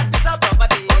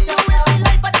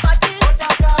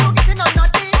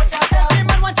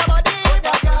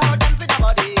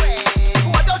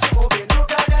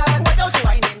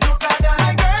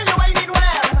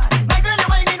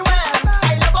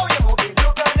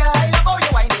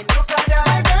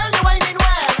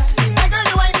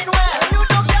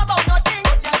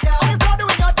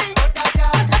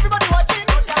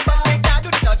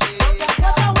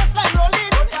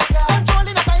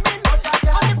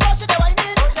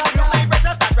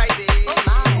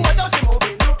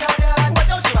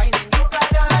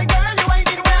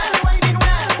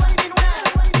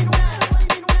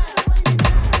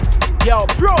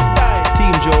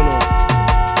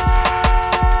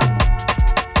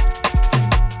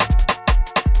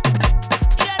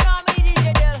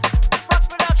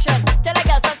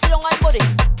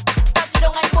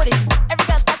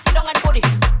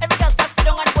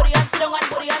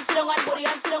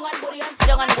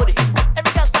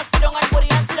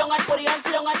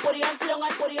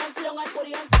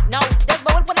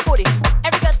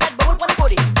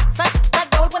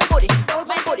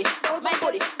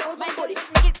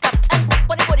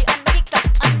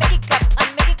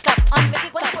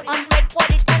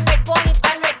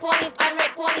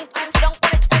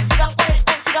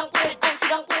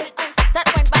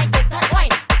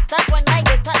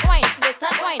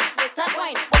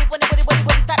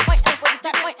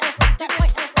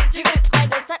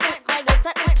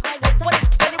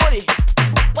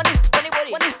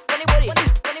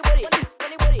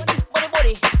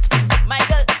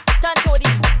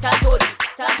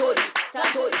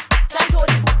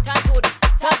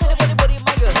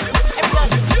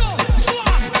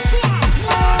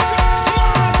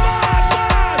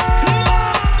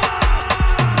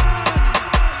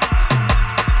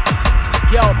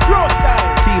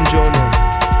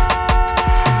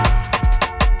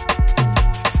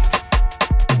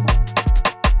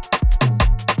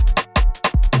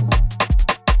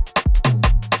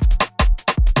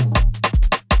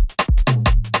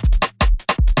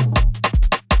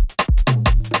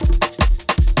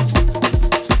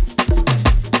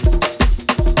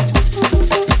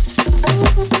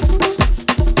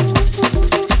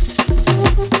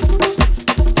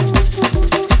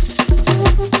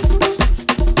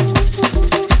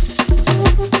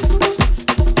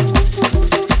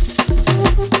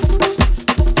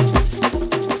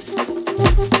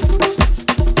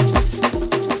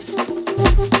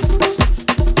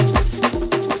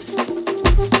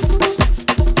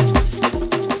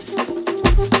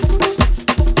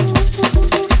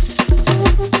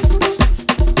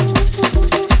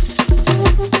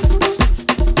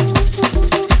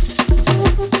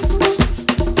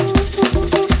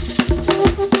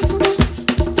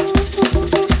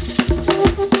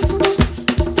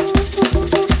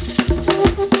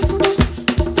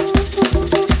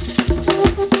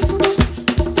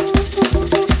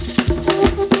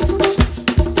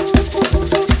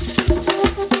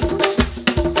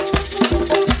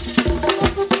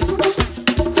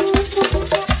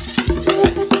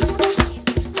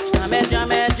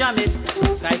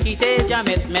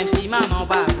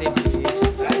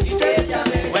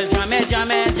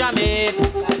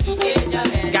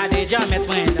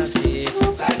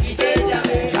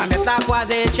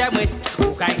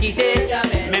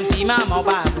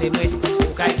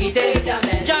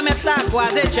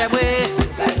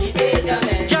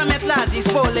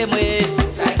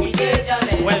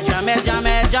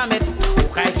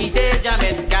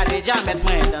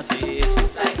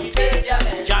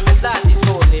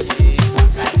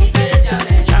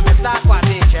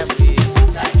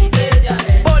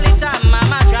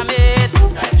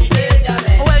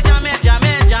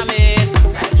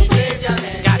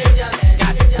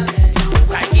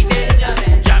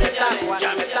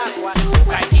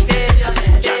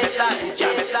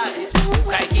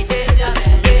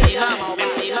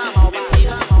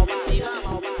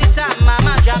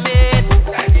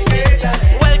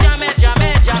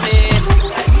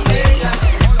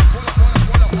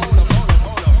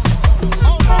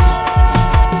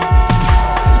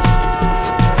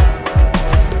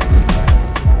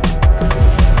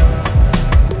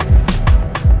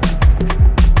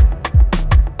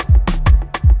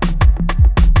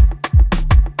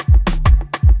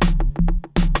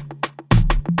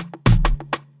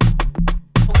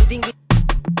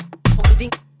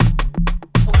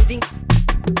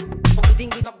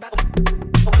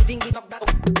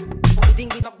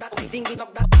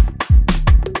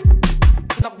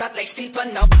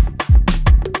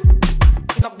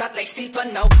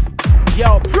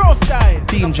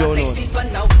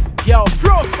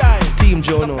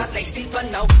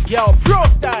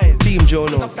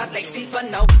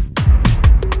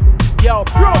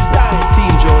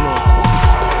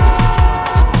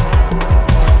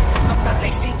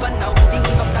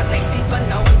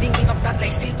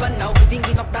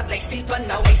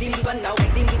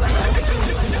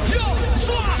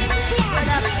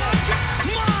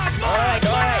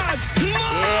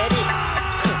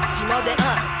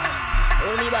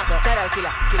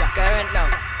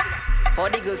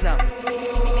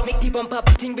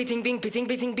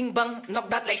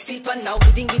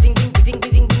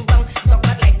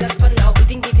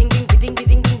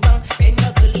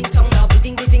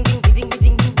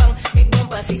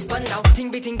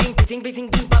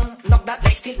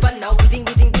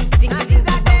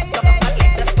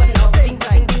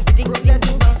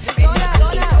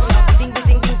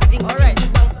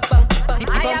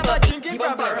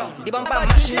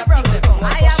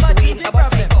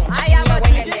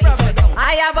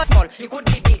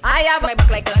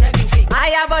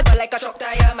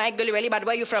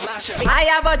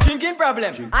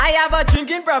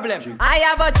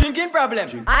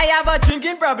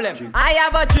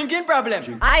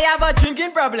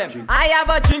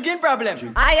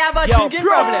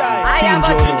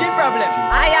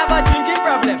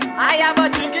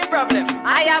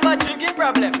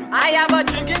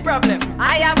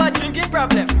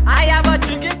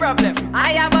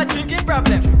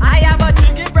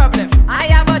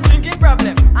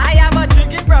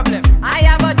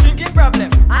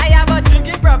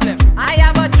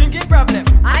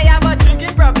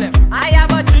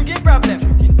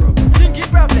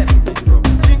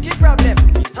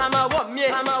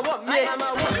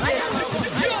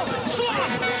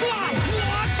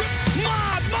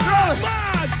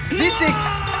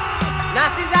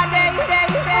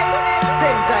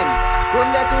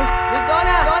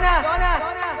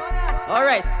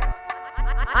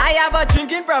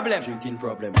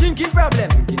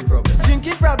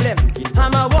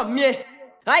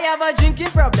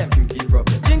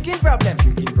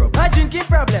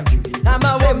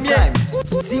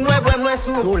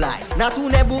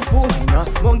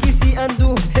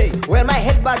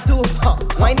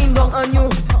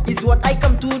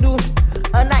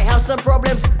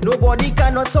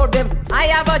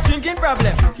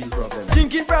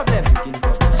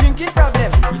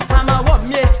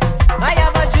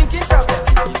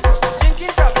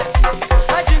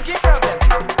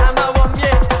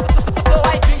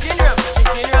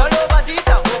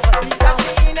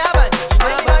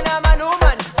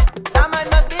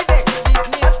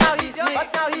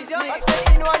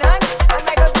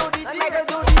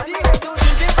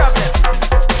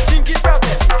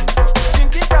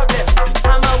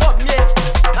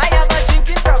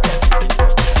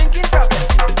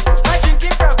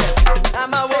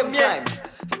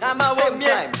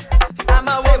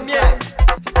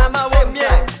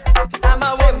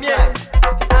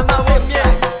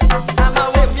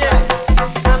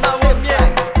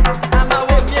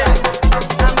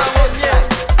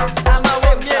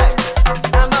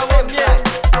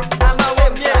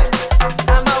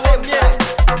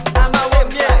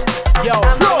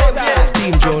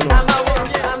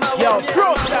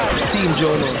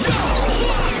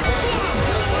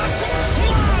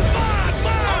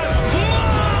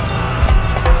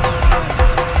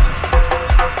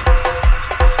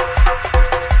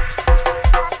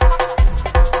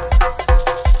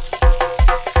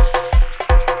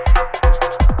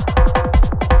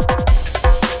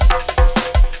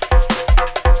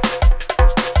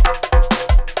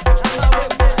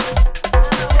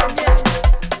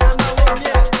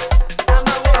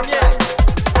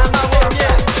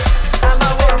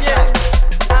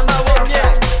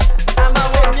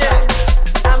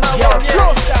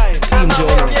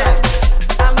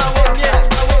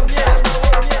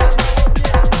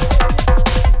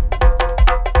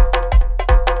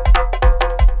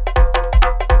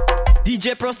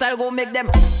 Prostyle go make them.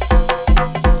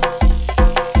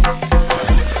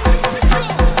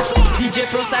 DJ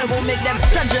Prostyle go make them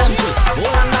touch your uncle.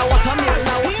 Hold on now, what a miracle,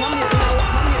 now what a miracle.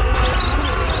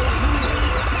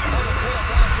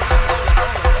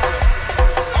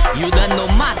 You done no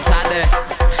matter there.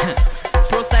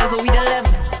 Prostyle so we the lem.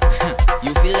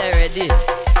 You feel ready?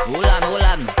 Hold on.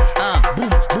 Boom,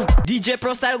 boom. DJ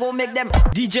Prostyle go make them.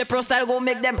 DJ Prostyle go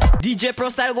make them. DJ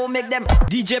Prostyle go make them.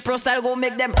 DJ Prostyle go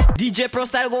make them. DJ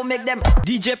Prostyle go make them.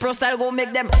 DJ Prostyle go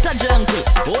make them touch your uncle.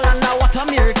 Hold on now, what a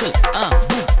miracle.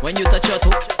 Boom. When you touch your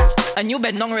toe and you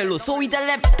bend down real low, so we tell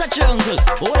them touch your uncle.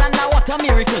 Hold on now, what a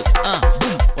miracle.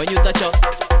 Boom. When you touch your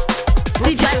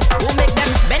DJ go make them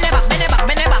bend their back, bend their back,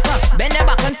 bend their back, bend their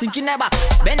back and sink in their back,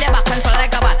 bend their back and fall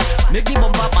like a bat. Make the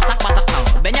bumper patak patak now.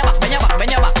 Bend your back, bend your back, bend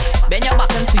your back, bend your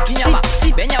back and sink in your back,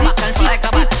 bend your back and fall like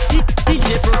a bat.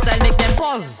 DJ Prostyle make them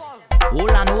pause. Hold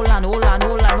on.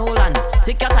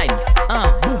 Take your time.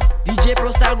 Boom. DJ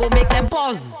Prostyle go make them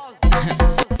pause.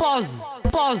 Pause.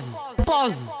 You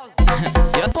pause.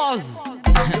 You pause.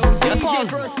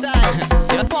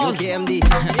 You pause. KMD. You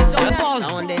pause.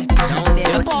 Down there.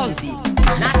 You pause.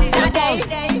 Nazis are day.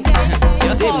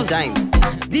 Same time.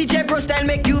 DJ Prostyle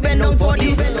make you bend down for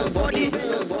the.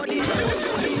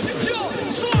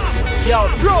 Yo,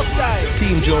 Prostyle.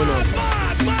 Team Jonas.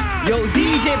 Yo,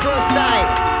 DJ Prostyle.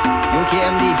 Yo,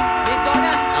 KMD.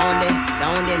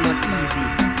 Down there, not easy.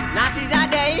 Nazis are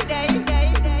day.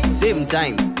 Same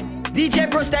time. DJ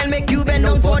Prostyle make you bend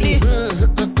down for the.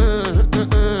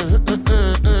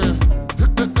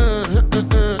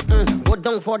 Go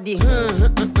down for the.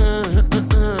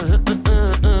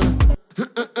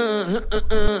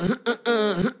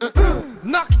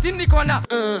 Knock it in the corner.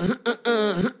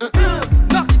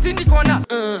 Knock it in the corner.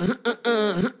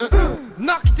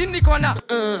 Knock it in the corner.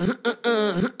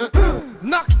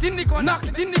 Knock it in the corner. Knock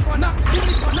it in the corner.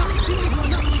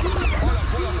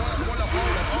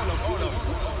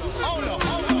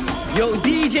 Yo,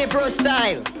 DJ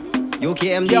Prostyle. Yo,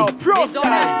 KMD. Yo,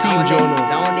 Prostyle. Team Jonas.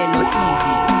 Down there, not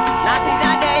easy. Nazis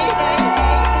are day.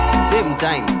 Same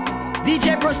time.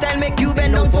 DJ Prostyle make you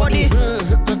bend down for the.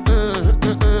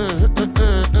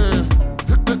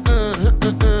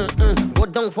 Go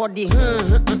down for the.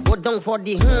 Go down for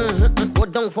the. Go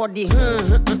down for the.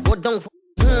 Go down for.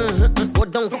 Go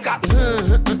down for.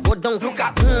 Go down for. Go down for.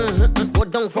 Go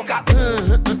down for.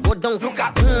 Go down for.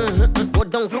 Go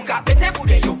down for.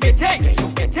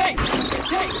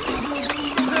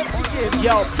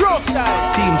 Yo,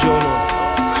 Prostyle. Team Jonas.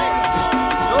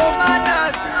 No man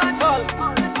at all.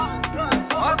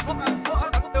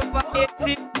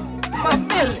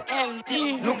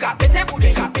 Look at pete bude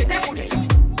yo,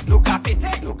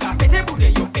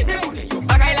 pete bude yo.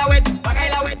 Bagay la wet,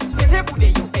 pete bude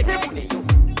yo.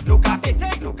 Look at pete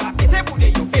bude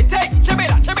yo, pete.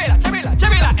 Chebela.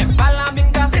 Empala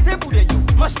minga, pete bude yo.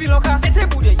 Mashpilo ka, pete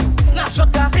bude yo.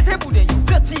 Snapshot ka, pete bude yo.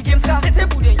 30 games ka, pete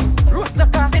bude yo. Roster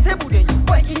ka, pete bude yo.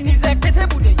 Boy Inizek, pete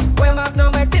bude yo. Boy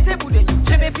Magnum, pete bude yo.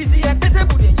 Jeme Fizi, pete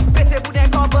bude yo. Pete bude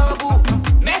kon bambou.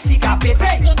 Messi ka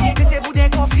pete. Pete bude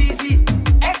kon Fizi.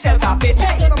 Excel ka pete.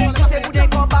 Pete bude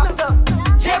kon Boston.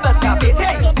 James ka pete.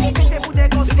 Pete bude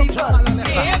kon Steelers.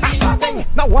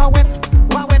 Now wawet.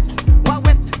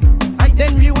 I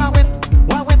then we wawet.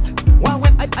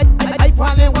 I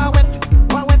pale wawet.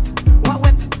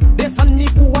 This on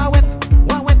nipu wawet.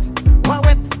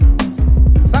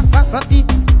 Sasati,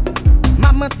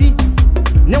 mamati,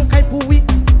 nyonkai puwi,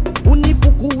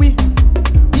 unipu kuwi,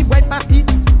 ibwai pati,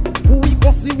 kuwi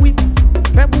konsiwi,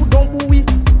 febu dombuwi,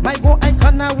 maigo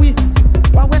aikanawi.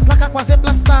 Wawet laka kwaze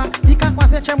blasta, ika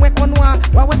kwaze chemwe konwa.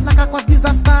 Wawet laka kwaz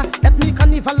disaster, etni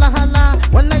carnival hala.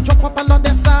 When I drop up a lot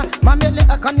desa, mamele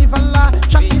a carnival la.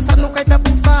 Shaski sa no kai fe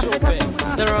pusa.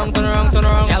 Turn around.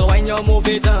 Y'all wind your move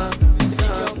it on.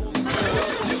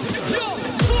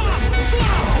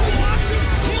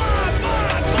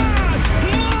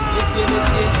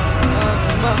 Listen,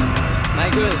 my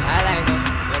girl, I like her.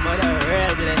 Your mother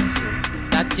real bless you.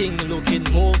 That thing looking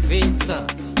move it on.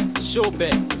 Show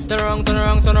back. Turn around.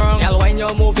 Y'all wind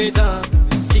your move it on.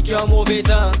 Stick your move it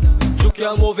on. Juke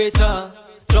your move it on.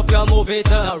 Drop your move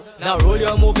it on. Now roll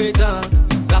your move it on.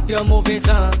 Clap your move it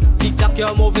on. Tick tock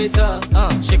your move it on.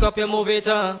 Shake up your move it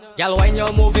on. Y'all wind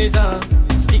your move it on.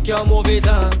 Stick your move it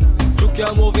on. Juke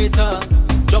your move it on.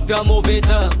 Drop your move it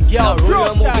on. Now roll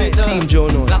your move it on. Team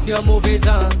Jonas. Clap your move it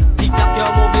on. Tick tock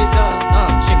your move it on.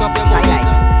 Shake up your move it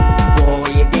on.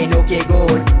 Boy, if they look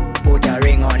good, put a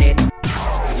ring on it.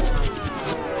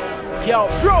 Yo,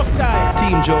 Prostyle.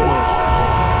 Team Jonas.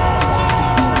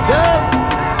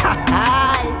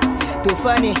 Too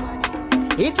funny.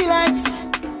 Itty lights.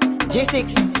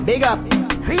 G6, big up.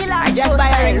 Relax, I just buy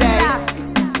a ring relax.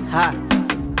 Ha,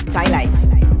 Thai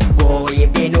life. Go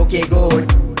if they no okay good,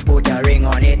 put a ring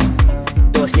on it.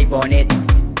 Don't sleep on it,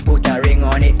 put a ring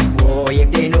on it. Go if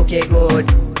they no okay good,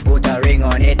 put a ring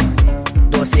on it.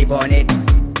 Don't sleep on it,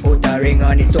 put a ring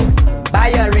on it. So buy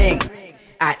a ring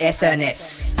at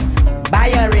SNS. Buy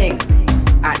a ring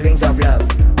at Rings of Love.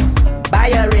 Buy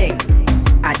a ring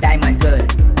at Diamond Girl.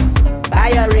 Buy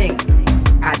a ring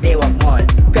at Daywalk Mall.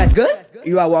 Cause girl,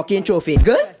 you are walking trophies.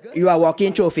 Girl, you are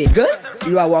walking trophies. Girl,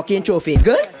 you are walking trophies.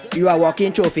 Girl, you are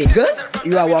walking trophies. Girl,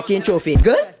 you are walking trophies.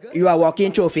 Girl, you are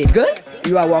walking trophies. Girl,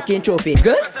 you are walking trophies.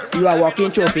 Girl, you are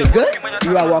walking trophies. Girl,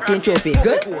 you are walking trophies.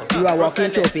 Girl, you are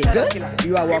walking trophies. Girl,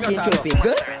 you are walking trophies.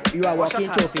 Girl, you are walking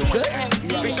trophies. Girl.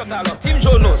 Team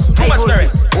Jonas, too much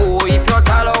current. Oh, if you're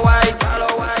tallow white,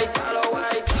 tallow white, tallow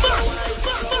white.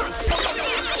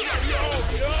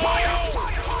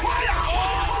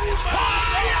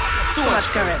 Too much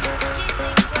current.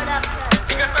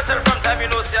 You get yourself from time you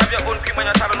know, see have your own cream and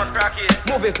your tallow not cracky.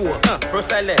 Move it cool,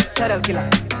 Prostyle Serial killer.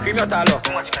 Cream your tallow.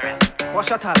 Too much current. Wash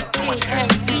your tallow.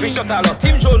 Fish your tallow.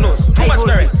 Team Jonas, too much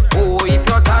current. Oh, if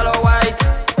you're tallow white,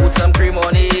 put some cream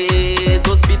on it.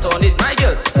 Don't spit on it, my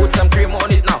girl. Put some cream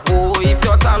on it now. Oh, if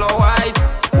you're tallow white,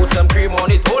 put some cream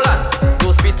on it. Hold on,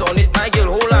 don't spit on it, my girl.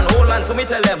 Hold on, hold on. So me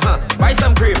tell them, buy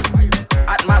some cream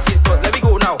at Massy stores. Let me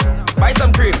go now. Buy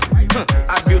some cream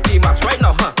at Beauty Max right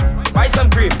now, Buy some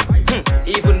cream,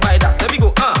 even buy that. Let me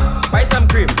go, buy some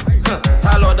cream.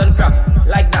 Tallow done crap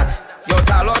like that. Your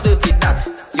tallow dirty that.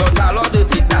 Your tallow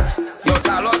dirty that. Your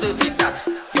tallow dirty that.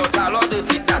 Your tallow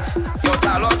dirty that. Your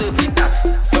tallow dirty that.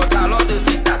 Your tallow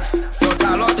dirty that. Your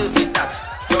tallow dirty that.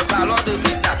 Your tallow dirty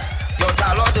that. Your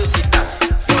tallow dirty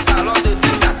that. Your tallow dirty that. Your tallow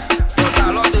dirty that. Your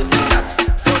tallow dirty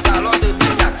that. Your tallow dirty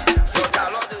that. Your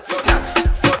tallow dirty that. Your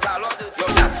tallow dirty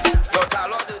that. Your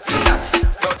tallow dirty that.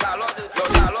 Your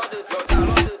tallow dirty that.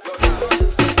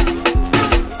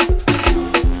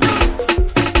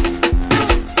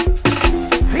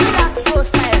 Relax,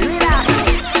 Prostyle, relax.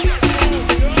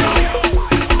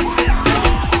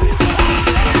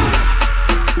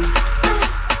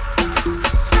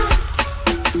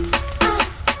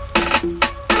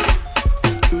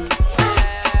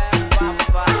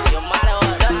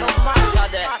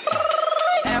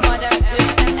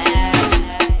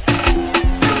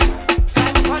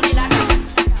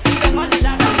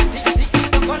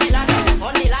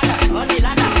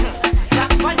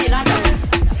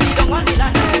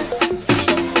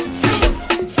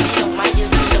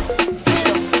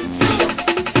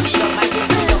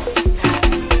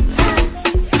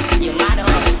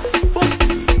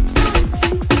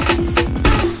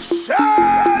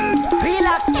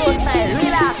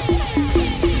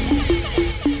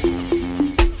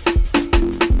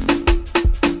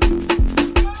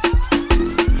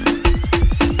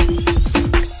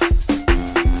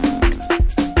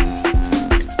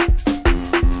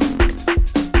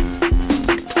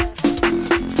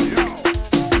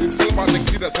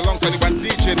 Alongside the one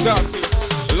DJ Das,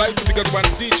 like to be good one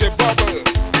DJ Bubble,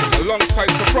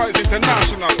 alongside Surprise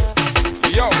International.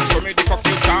 Yo, show me the fuck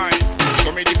you sign,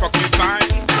 show me the fuck you sign,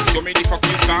 show me the fuck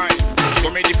you sign, show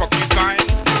me the fuck you sign.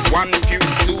 1Q,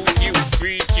 2Q,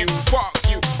 3Q,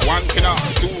 4Q. 1 kina,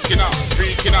 2 kina,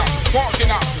 3 kina, 4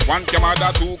 kina. 1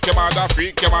 kemada, 2 kemada,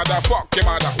 3 kemada, 4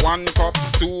 kemada. 1 cup,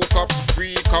 2 cup,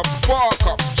 3 cup, 4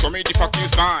 cup. Show me the fuck you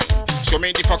sign. Show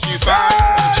me the fuck you sign.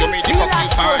 Show me the fuck you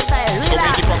sign. Show me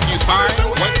the fuck you sign.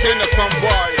 When can some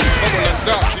boy bubble and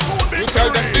dust? You tell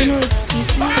them this.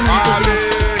 Ali,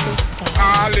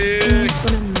 Ali,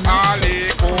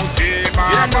 Ali, Kote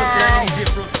Mama.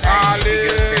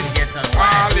 Ali,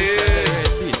 Ali,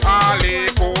 Ali,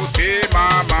 Kote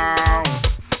Mama.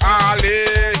 Ali,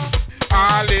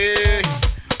 Ali,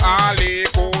 Ali,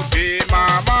 Kote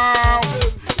Mama.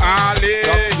 Ali,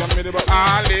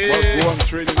 Ali,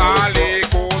 Ali,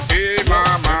 Kote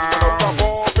Mama.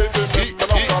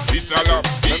 Peace all up,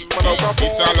 peace all up,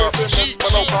 peace all up,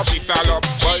 peace all up,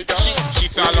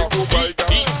 peace all up,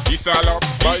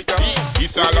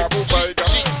 peace all up,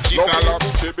 peace all up.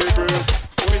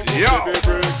 Yo,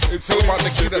 it's all about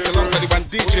the kid that's alongside the one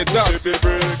DJ Das.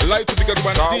 Like to be good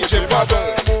one DJ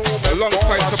Bubble,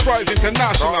 alongside Surprise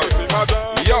International.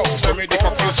 Yo, show me the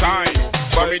fuck you sign.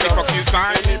 Show me the fuck you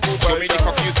sign. Show me the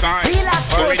fuck you sign.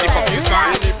 Show me the fuck you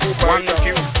sign.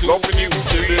 1Q, 2Q,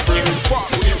 3Q,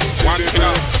 4Q. 1 kina,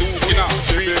 2 kina,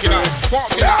 3 kina, 4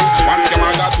 kina. 1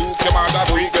 kemada, 2 kemada,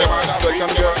 3 kemada.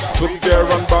 Second gear, foot gear,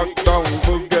 run back down.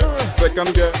 First gear,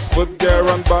 second gear, foot gear,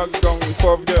 run back down.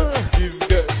 Fourth gear, fifth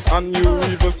gear, and you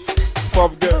reverse.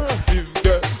 Fourth gear, fifth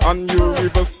gear, and you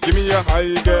reverse. Give me a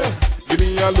high gear, give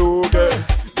me a low gear,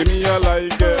 give me a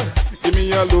light gear, give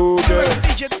me a low gear.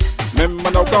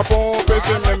 Remember now não capom, pense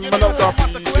mesmo não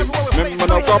capige. Mesmo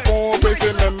não capom,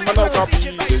 pense mesmo não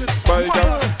capige.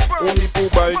 Baigas, unipo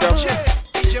baigas.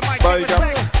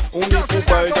 Baigas, unipo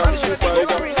baigas.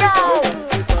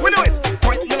 We do it.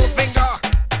 Point middle finger.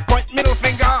 Point middle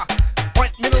finger.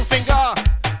 Point middle finger.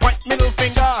 Point middle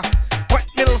finger. Point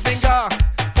middle finger.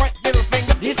 Point middle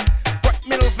finger. This. Point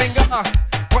middle finger.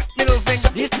 Point middle finger.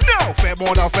 This. No. Fais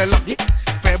bon dans fais l'homme.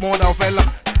 Fais bon dans fais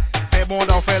l'homme. Fais bon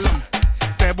dans fais l'homme.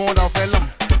 Fais bon dans fais l'homme.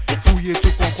 Fouillez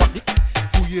tout qu'on croit.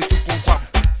 Fouillez tout qu'on croit.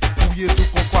 Fouillez tout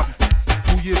qu'on croit.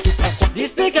 Fouillez tout qu'on croit.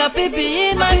 This pick up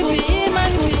pipi in my food.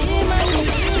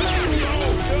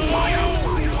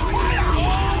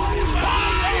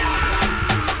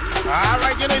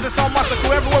 Alright, you know it's a sound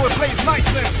massacre everywhere we play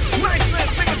niceness. Niceness,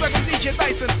 big respect to DJ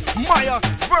Dyson, Maya,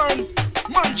 Vern,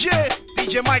 Manje,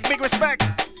 DJ Mike, big respect.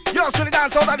 You're still the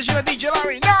dance out additional DJ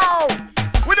Larry. Now,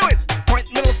 we do it.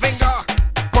 Point middle finger,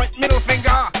 point middle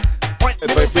finger, point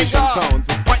middle finger. Sounds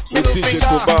point with middle DJ finger,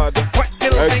 Tobad. point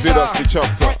middle Exodus the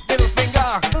chapter. point middle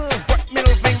finger, point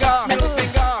middle finger, middle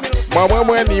finger. Maman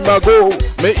mwen ni mago,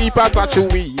 me i passe a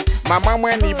choui. Maman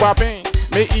mwen ni babin,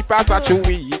 me i passe a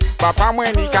choui. Papa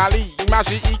mwen ni kali,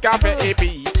 maji i ka fe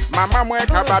epi. Maman mwen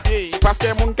ka babye,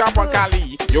 paske moun ka pon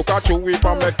kali. Yo ka choui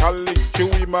pa me kali,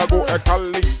 choui mago e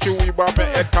kali. Choui babin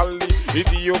e kali,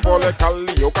 idi yo vol e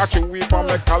kali. Yo ka choui pa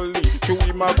me kali,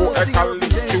 choui mago e kali.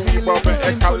 Choui babin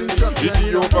e kali,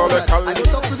 idi yo vol e kali.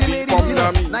 Si pom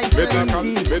nami, bete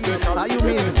kali, bete kali.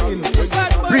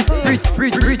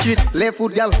 Preach it, left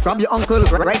foot gal, grab your uncle,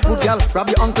 right foot gal, grab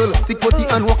your uncle,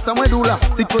 640 and walk somewhere doula,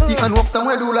 640 and walk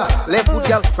somewhere doula, left foot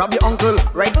gal, grab your uncle,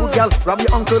 right foot gal, grab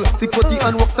your uncle, 640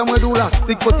 and walk somewhere doula,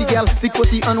 640 gal,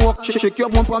 640 and walk, shake your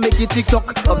bumper, make it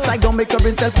TikTok, upside down, make your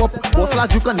brain cell pop, boss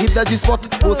lad, you can hit the G-spot,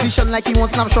 position like he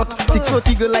wants snapshot,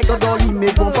 640 girl like a dolly,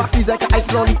 make bumper freeze like a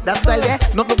ice lolly, that style there,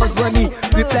 not the Bugs Bunny,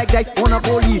 flip like dice, wanna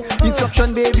poly,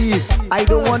 instruction baby, I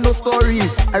don't want no story,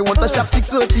 I want a sharp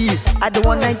 630, I don't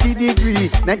want 90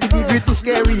 degree too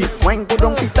scary. Wine go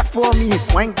down TikTok for me,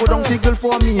 wine go down tickle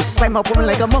for me. Climb up on me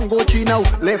like a mango tree now.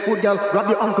 Left foot gal, grab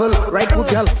your uncle, right foot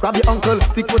gal, grab your uncle.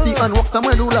 640 and walk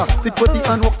somewhere doula, 640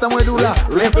 and walk somewhere doula.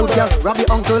 Left foot gal, grab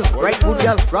your uncle, right foot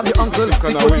gal, grab your uncle.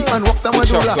 640 and walk somewhere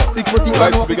doula, 640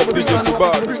 and walk. Big up DJ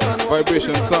Tobad,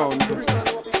 vibration sounds.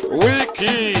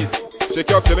 Wicked. Shake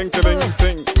your tilling ting,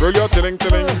 roll your tilling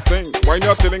ting, wine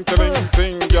your tilling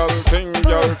ting, girl ting.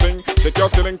 Shake your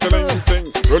tilling ting,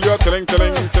 roll your tilling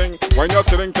ting, wine your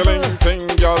tilling ting,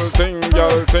 girl ting.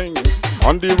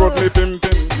 On the road me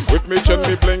pimping, with me chin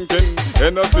me blinking,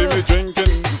 and I see me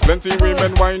drinking. Plenty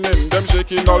women whining, them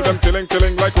shaking, all them tilling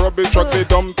like rubbish truck they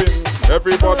dumping.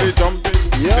 Everybody jumping,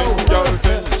 ting, girl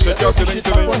ting. Shake your tilling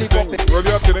ting, roll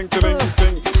your tilling ting,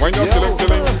 wine your tilling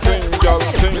ting, girl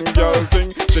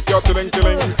ting. Shake your tilling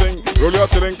ting, roll your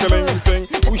tilling ting,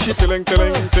 push it tilling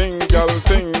ting, girl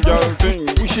ting.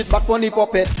 Push it back on the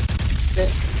puppet.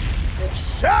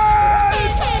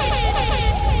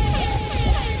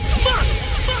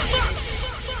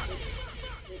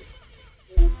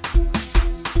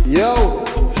 Yo,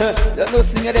 you know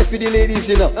singing there for the ladies,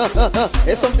 you know.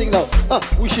 Here's something now.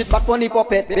 Push it back on the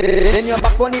puppet. Then you're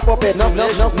back on the puppet. Now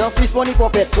freeze on the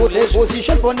puppet.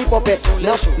 Position on the puppet.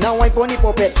 Now wipe on the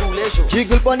puppet.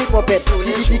 Jiggle on the puppet.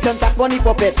 TTC contact on the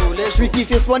puppet. Tricky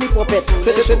face on the puppet.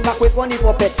 Set back way on the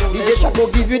puppet. DJ Shaq go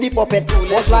give you the puppet.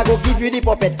 Bossla go give you the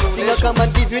puppet. Singer come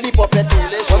and give you the puppet.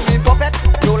 What's the puppet?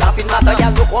 No laughing matter,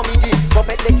 girl, no comedy.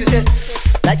 Puppet make you say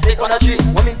like snake on a tree.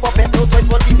 Woman puppet, no toys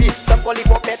on TV. Some call it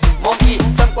puppet. Monkey,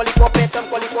 some call it puppet, some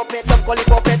call it puppet, some call it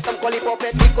puppet, some call it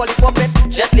puppet, we call it puppet.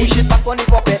 Gently shit back on the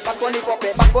puppet, back on the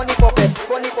puppet, back on the puppet, back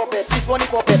on the puppet, twist on the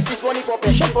puppet, twist on the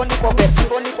puppet, shot on the puppet,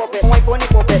 twist on the puppet, wipe on the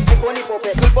puppet, twist on the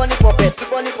puppet, pull on the puppet,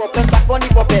 twist on the puppet, tap on the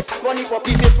puppet, tap on the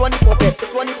puppet, face on the puppet,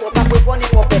 twist on the puppet, tap on the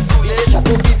puppet. DJ Shaq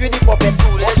go give you the puppet,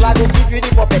 Bossla go give you the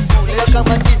puppet, singer come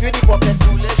and give you the puppet.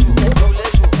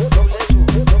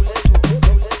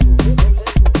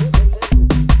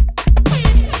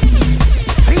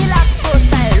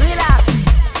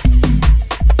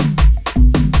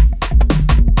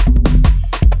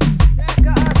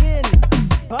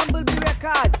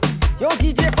 Yo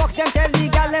DJ Fox them tell the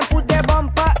gal them put their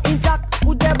bumper intact,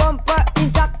 put their bumper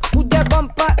intact, put their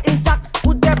bumper intact,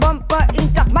 put their bumper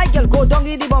intact. My girl go down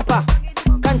in the bumper,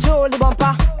 control the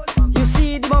bumper. You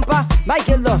see the bumper, my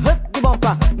girl hurt the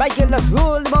bumper, my girl just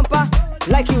roll the bumper,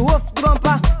 like you woof the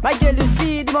bumper. My girl you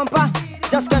see the bumper,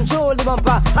 just control the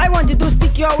bumper. I want you to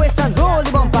stick your waist and roll the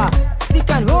bumper, stick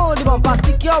and roll the bumper,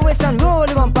 stick your waist and roll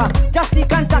the bumper. Just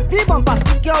stick and tack the bumper,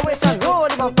 stick your waist and roll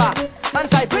the bumper, and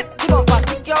vibrate the bumper,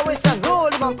 stick your waist and roll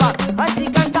the bumper, and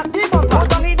stick and tack the bumper. Go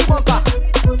down in the bumper,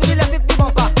 to the left with the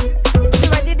bumper, to the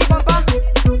right with the bumper,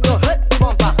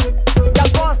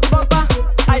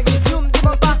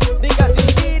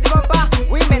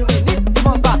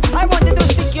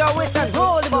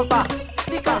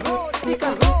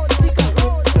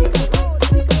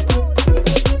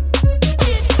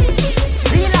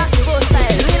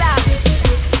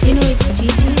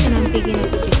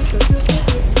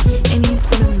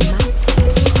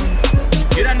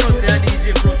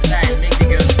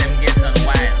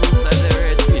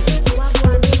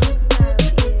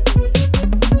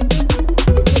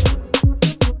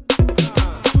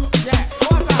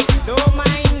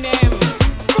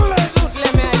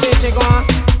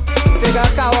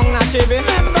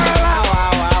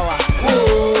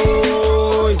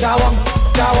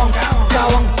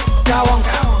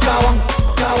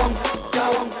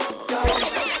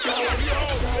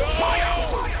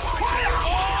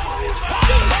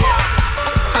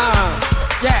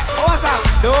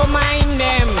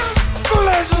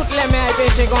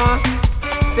 chegou.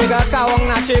 Sega kawang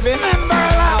na chebe.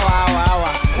 Awa.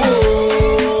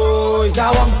 Oi,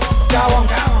 kawang.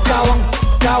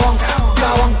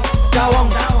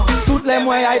 Toutes les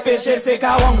moyens à pêcher c'est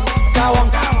kawang.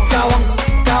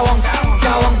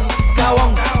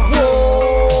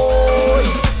 Oi,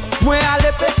 moi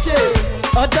aller pêcher.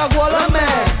 En dog wala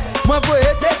mer. Moi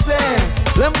voyer dessin.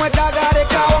 Le moi kagare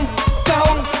kawang.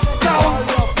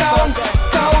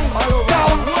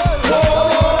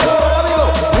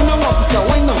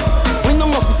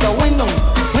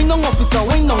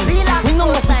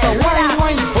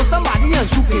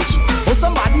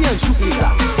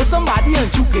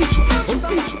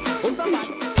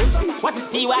 What is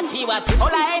P-Wat? All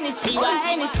I ain't is P-Wat.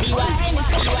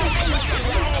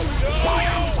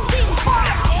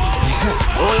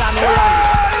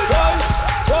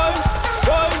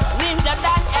 Ninja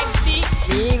Dan XD.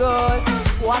 Amigos,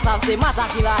 what's up, say mata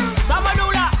killer.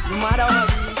 Samadula. Mother.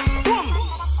 Boom.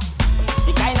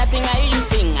 The kind of thing I hear you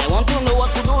sing, I want to know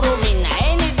what to do to me. I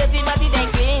ain't need dirty body, then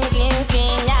clean,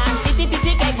 yeah.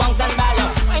 Titi, like bongs and ballo.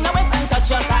 I know it's and touch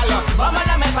your collar. Mama,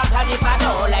 me pata di pado.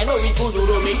 All I know is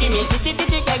voodoo, making me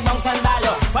titi, like bongs and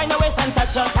ballo. I know it's and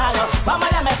touch your collar. Mama,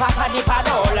 me pata di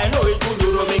pado. All I know is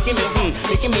voodoo, making me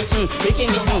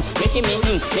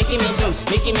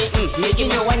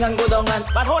you wine and go down and.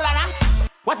 But hold on,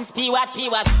 what is P-Wat?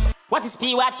 What is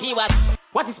P-Wat?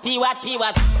 What is P-Wat?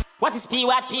 What is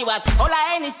P-Wat? All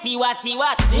I ain't is T-Wat.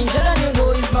 Ninja Dan you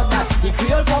know it's not that. He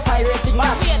creole for pirating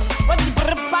man. Wait, what is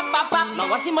the pop? My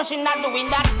washing machine not doing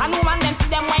that. And woman them see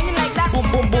them whining like that. Boom.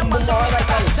 Alright,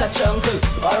 I'll touch your uncle.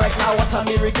 Alright, now what a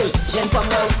miracle. Jen from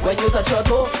well, when you touch your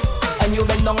toe and you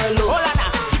bend down real low. Hold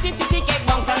on, titi, cake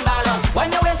bounce and ballon.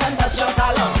 When you waist and touch your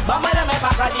collar. Mama them me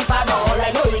pack a di pado. All I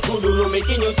know is voodoo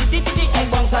making you titi, cake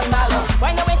bounce and ballon.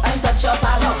 When you waist and touch your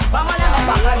collar. Mama them me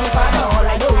pack a di pado. All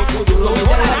I know is voodoo. So we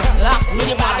tell them, you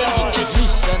the body English.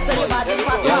 Say you body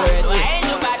patois.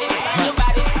 You body.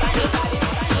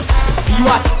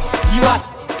 P-Wat.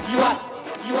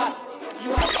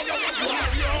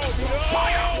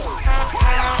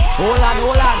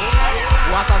 Hold on.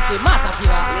 What up, say mata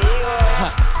killer.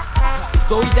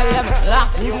 So we tell them,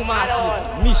 you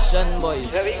massive mission, boys.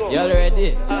 Y'all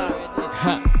ready?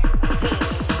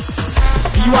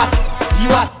 P-Wat.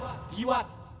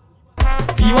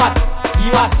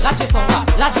 Lache songa. P-Wat.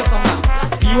 Lache songa.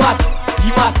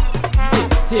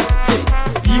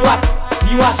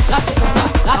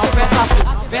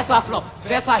 Fais ça flop,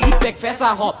 fais ça hip tech, fais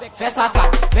ça hop, fais ça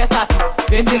tac, fais ça tic.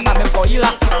 Fais ça même pour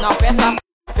élastique, now fais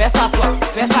ça flop,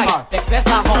 fais ça hip tech, fais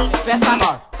ça hop, fais ça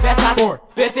tac. Fais ça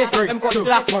même pour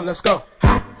élastique. Let's go.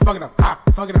 Fuck it up.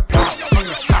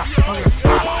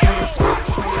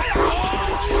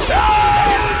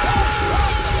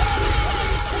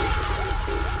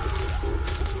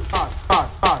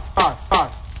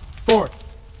 Four,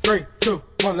 three, two,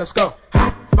 one, let's go.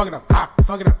 Fuck it up.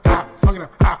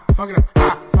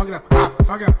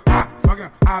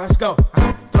 Let's go.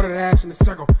 Throw that ass in the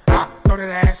circle. Fuck it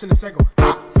ass in the circle.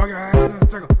 Throw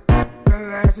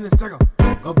that ass in the circle.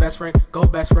 Go best friend.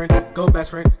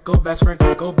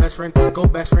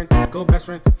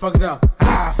 Fuck it up.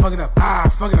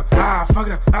 Fuck it up.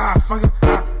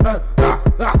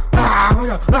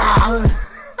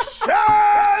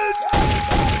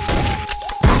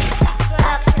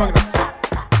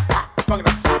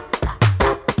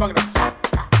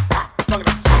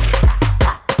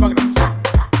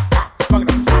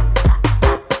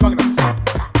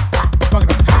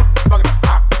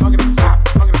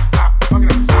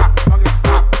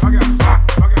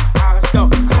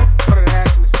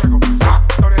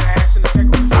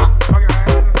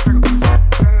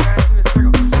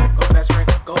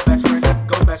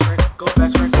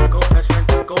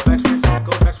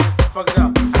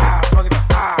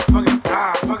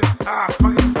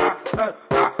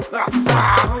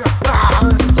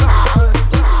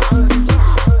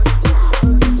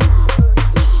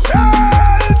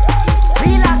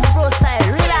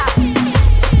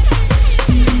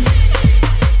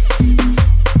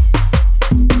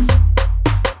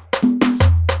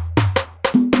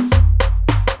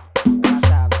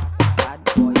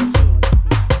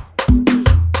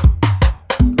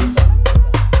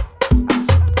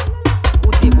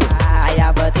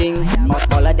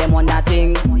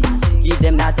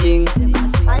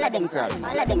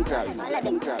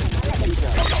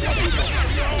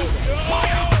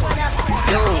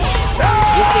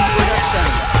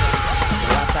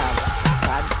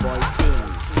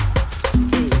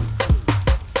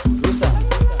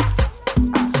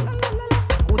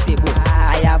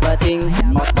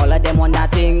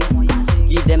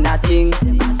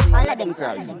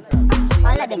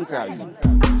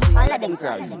 all of them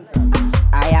crying.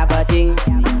 I have a thing,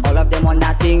 all of them want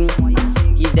that thing.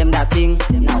 Give them that thing,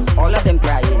 now all of them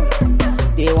crying.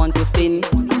 They want to spin,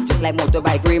 just like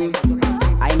motorbike rim.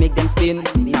 I make them spin,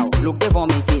 now look they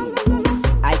vomiting.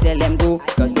 I tell them go,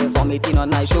 cause they vomiting on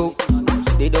my show.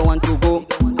 They don't want to go,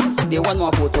 they want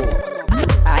more photo.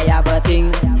 I have a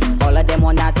thing, all of them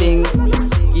want that thing.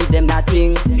 Give them that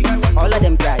thing, all of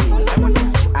them crying.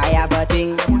 I have a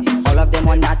thing, all of them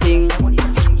want that thing.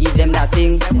 Give them that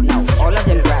thing, now all of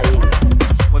them crying.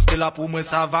 What's là pour moi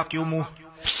ça vacuum.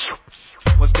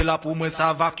 What's là pour moi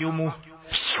ça vacuum.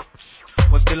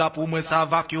 What's là pour moi ça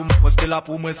vacuum. What's là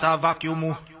pour moi ça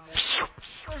vacuum.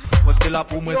 What's là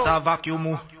pour moi ça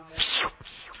vacuum.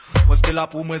 What's là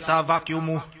pour moi ça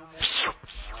vacuum.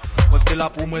 What's là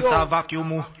pour moi ça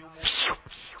vacuum.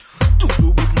 Tout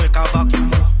le bout moi ka vacuum.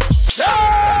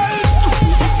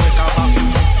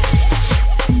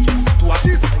 Toi si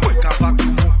moi ka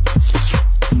vacuum.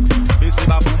 Baissez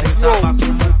ba pour moi ça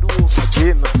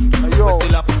vacuum.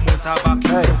 What's là pour moi ça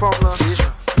vacuum. Hey, femme là.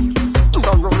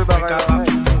 Ça vous le barrage.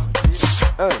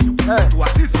 Toi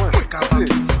si moi ka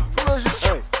vacuum.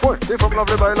 Les femmes lavent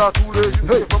les bails là tous les jours.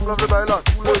 Les femmes lavent les bails là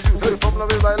tous les jours. Les femmes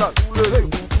lavent les bails là tous les jours.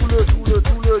 Tous les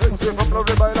jours. Les femmes lavent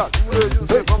les bails là tous les jours.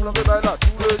 Les femmes lavent les bails là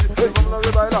tous les jours. Les femmes lavent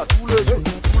les bails là tous les jours.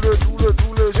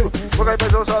 Tous les jours. Faut qu'elles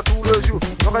fassent ça tous les jours.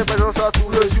 Faut qu'elles fassent ça tous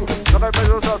les jours. Faut qu'elles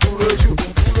fassent ça tous les jours.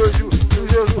 Tous les jours.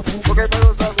 Faut qu'elles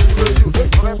fassent ça tous les jours.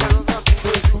 Faut qu'elles fassent ça tous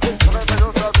les jours. Faut qu'elles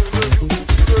fassent ça tous les jours.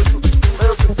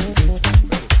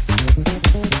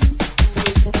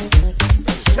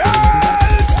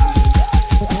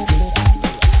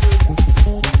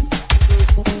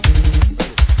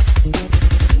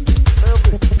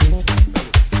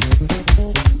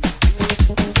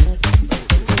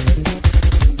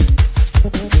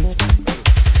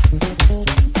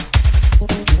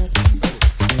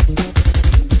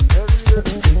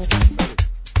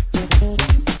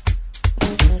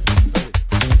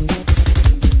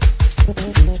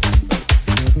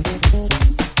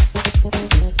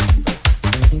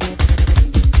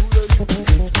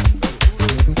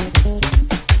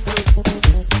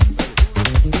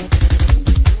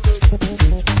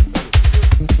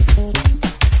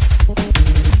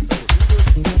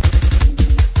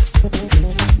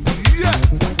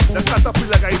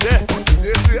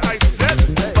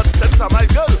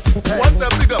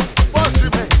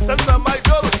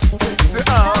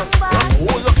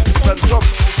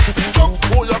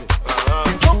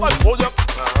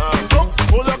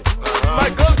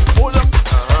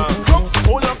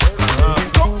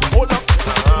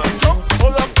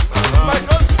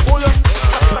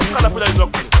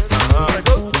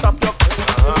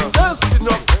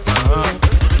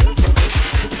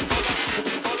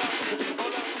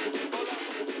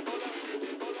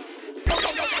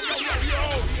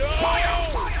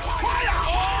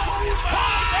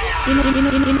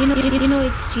 You know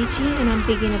it's Gigi and I'm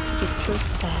picking up DJ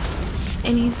Prostyle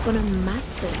and he's gonna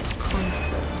master that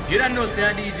concert. You don't know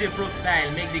say DJ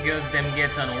Prostyle make the girls them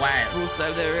get on wild.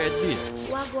 Prostyle they ready.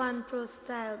 Wagwan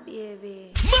Prostyle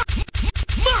baby.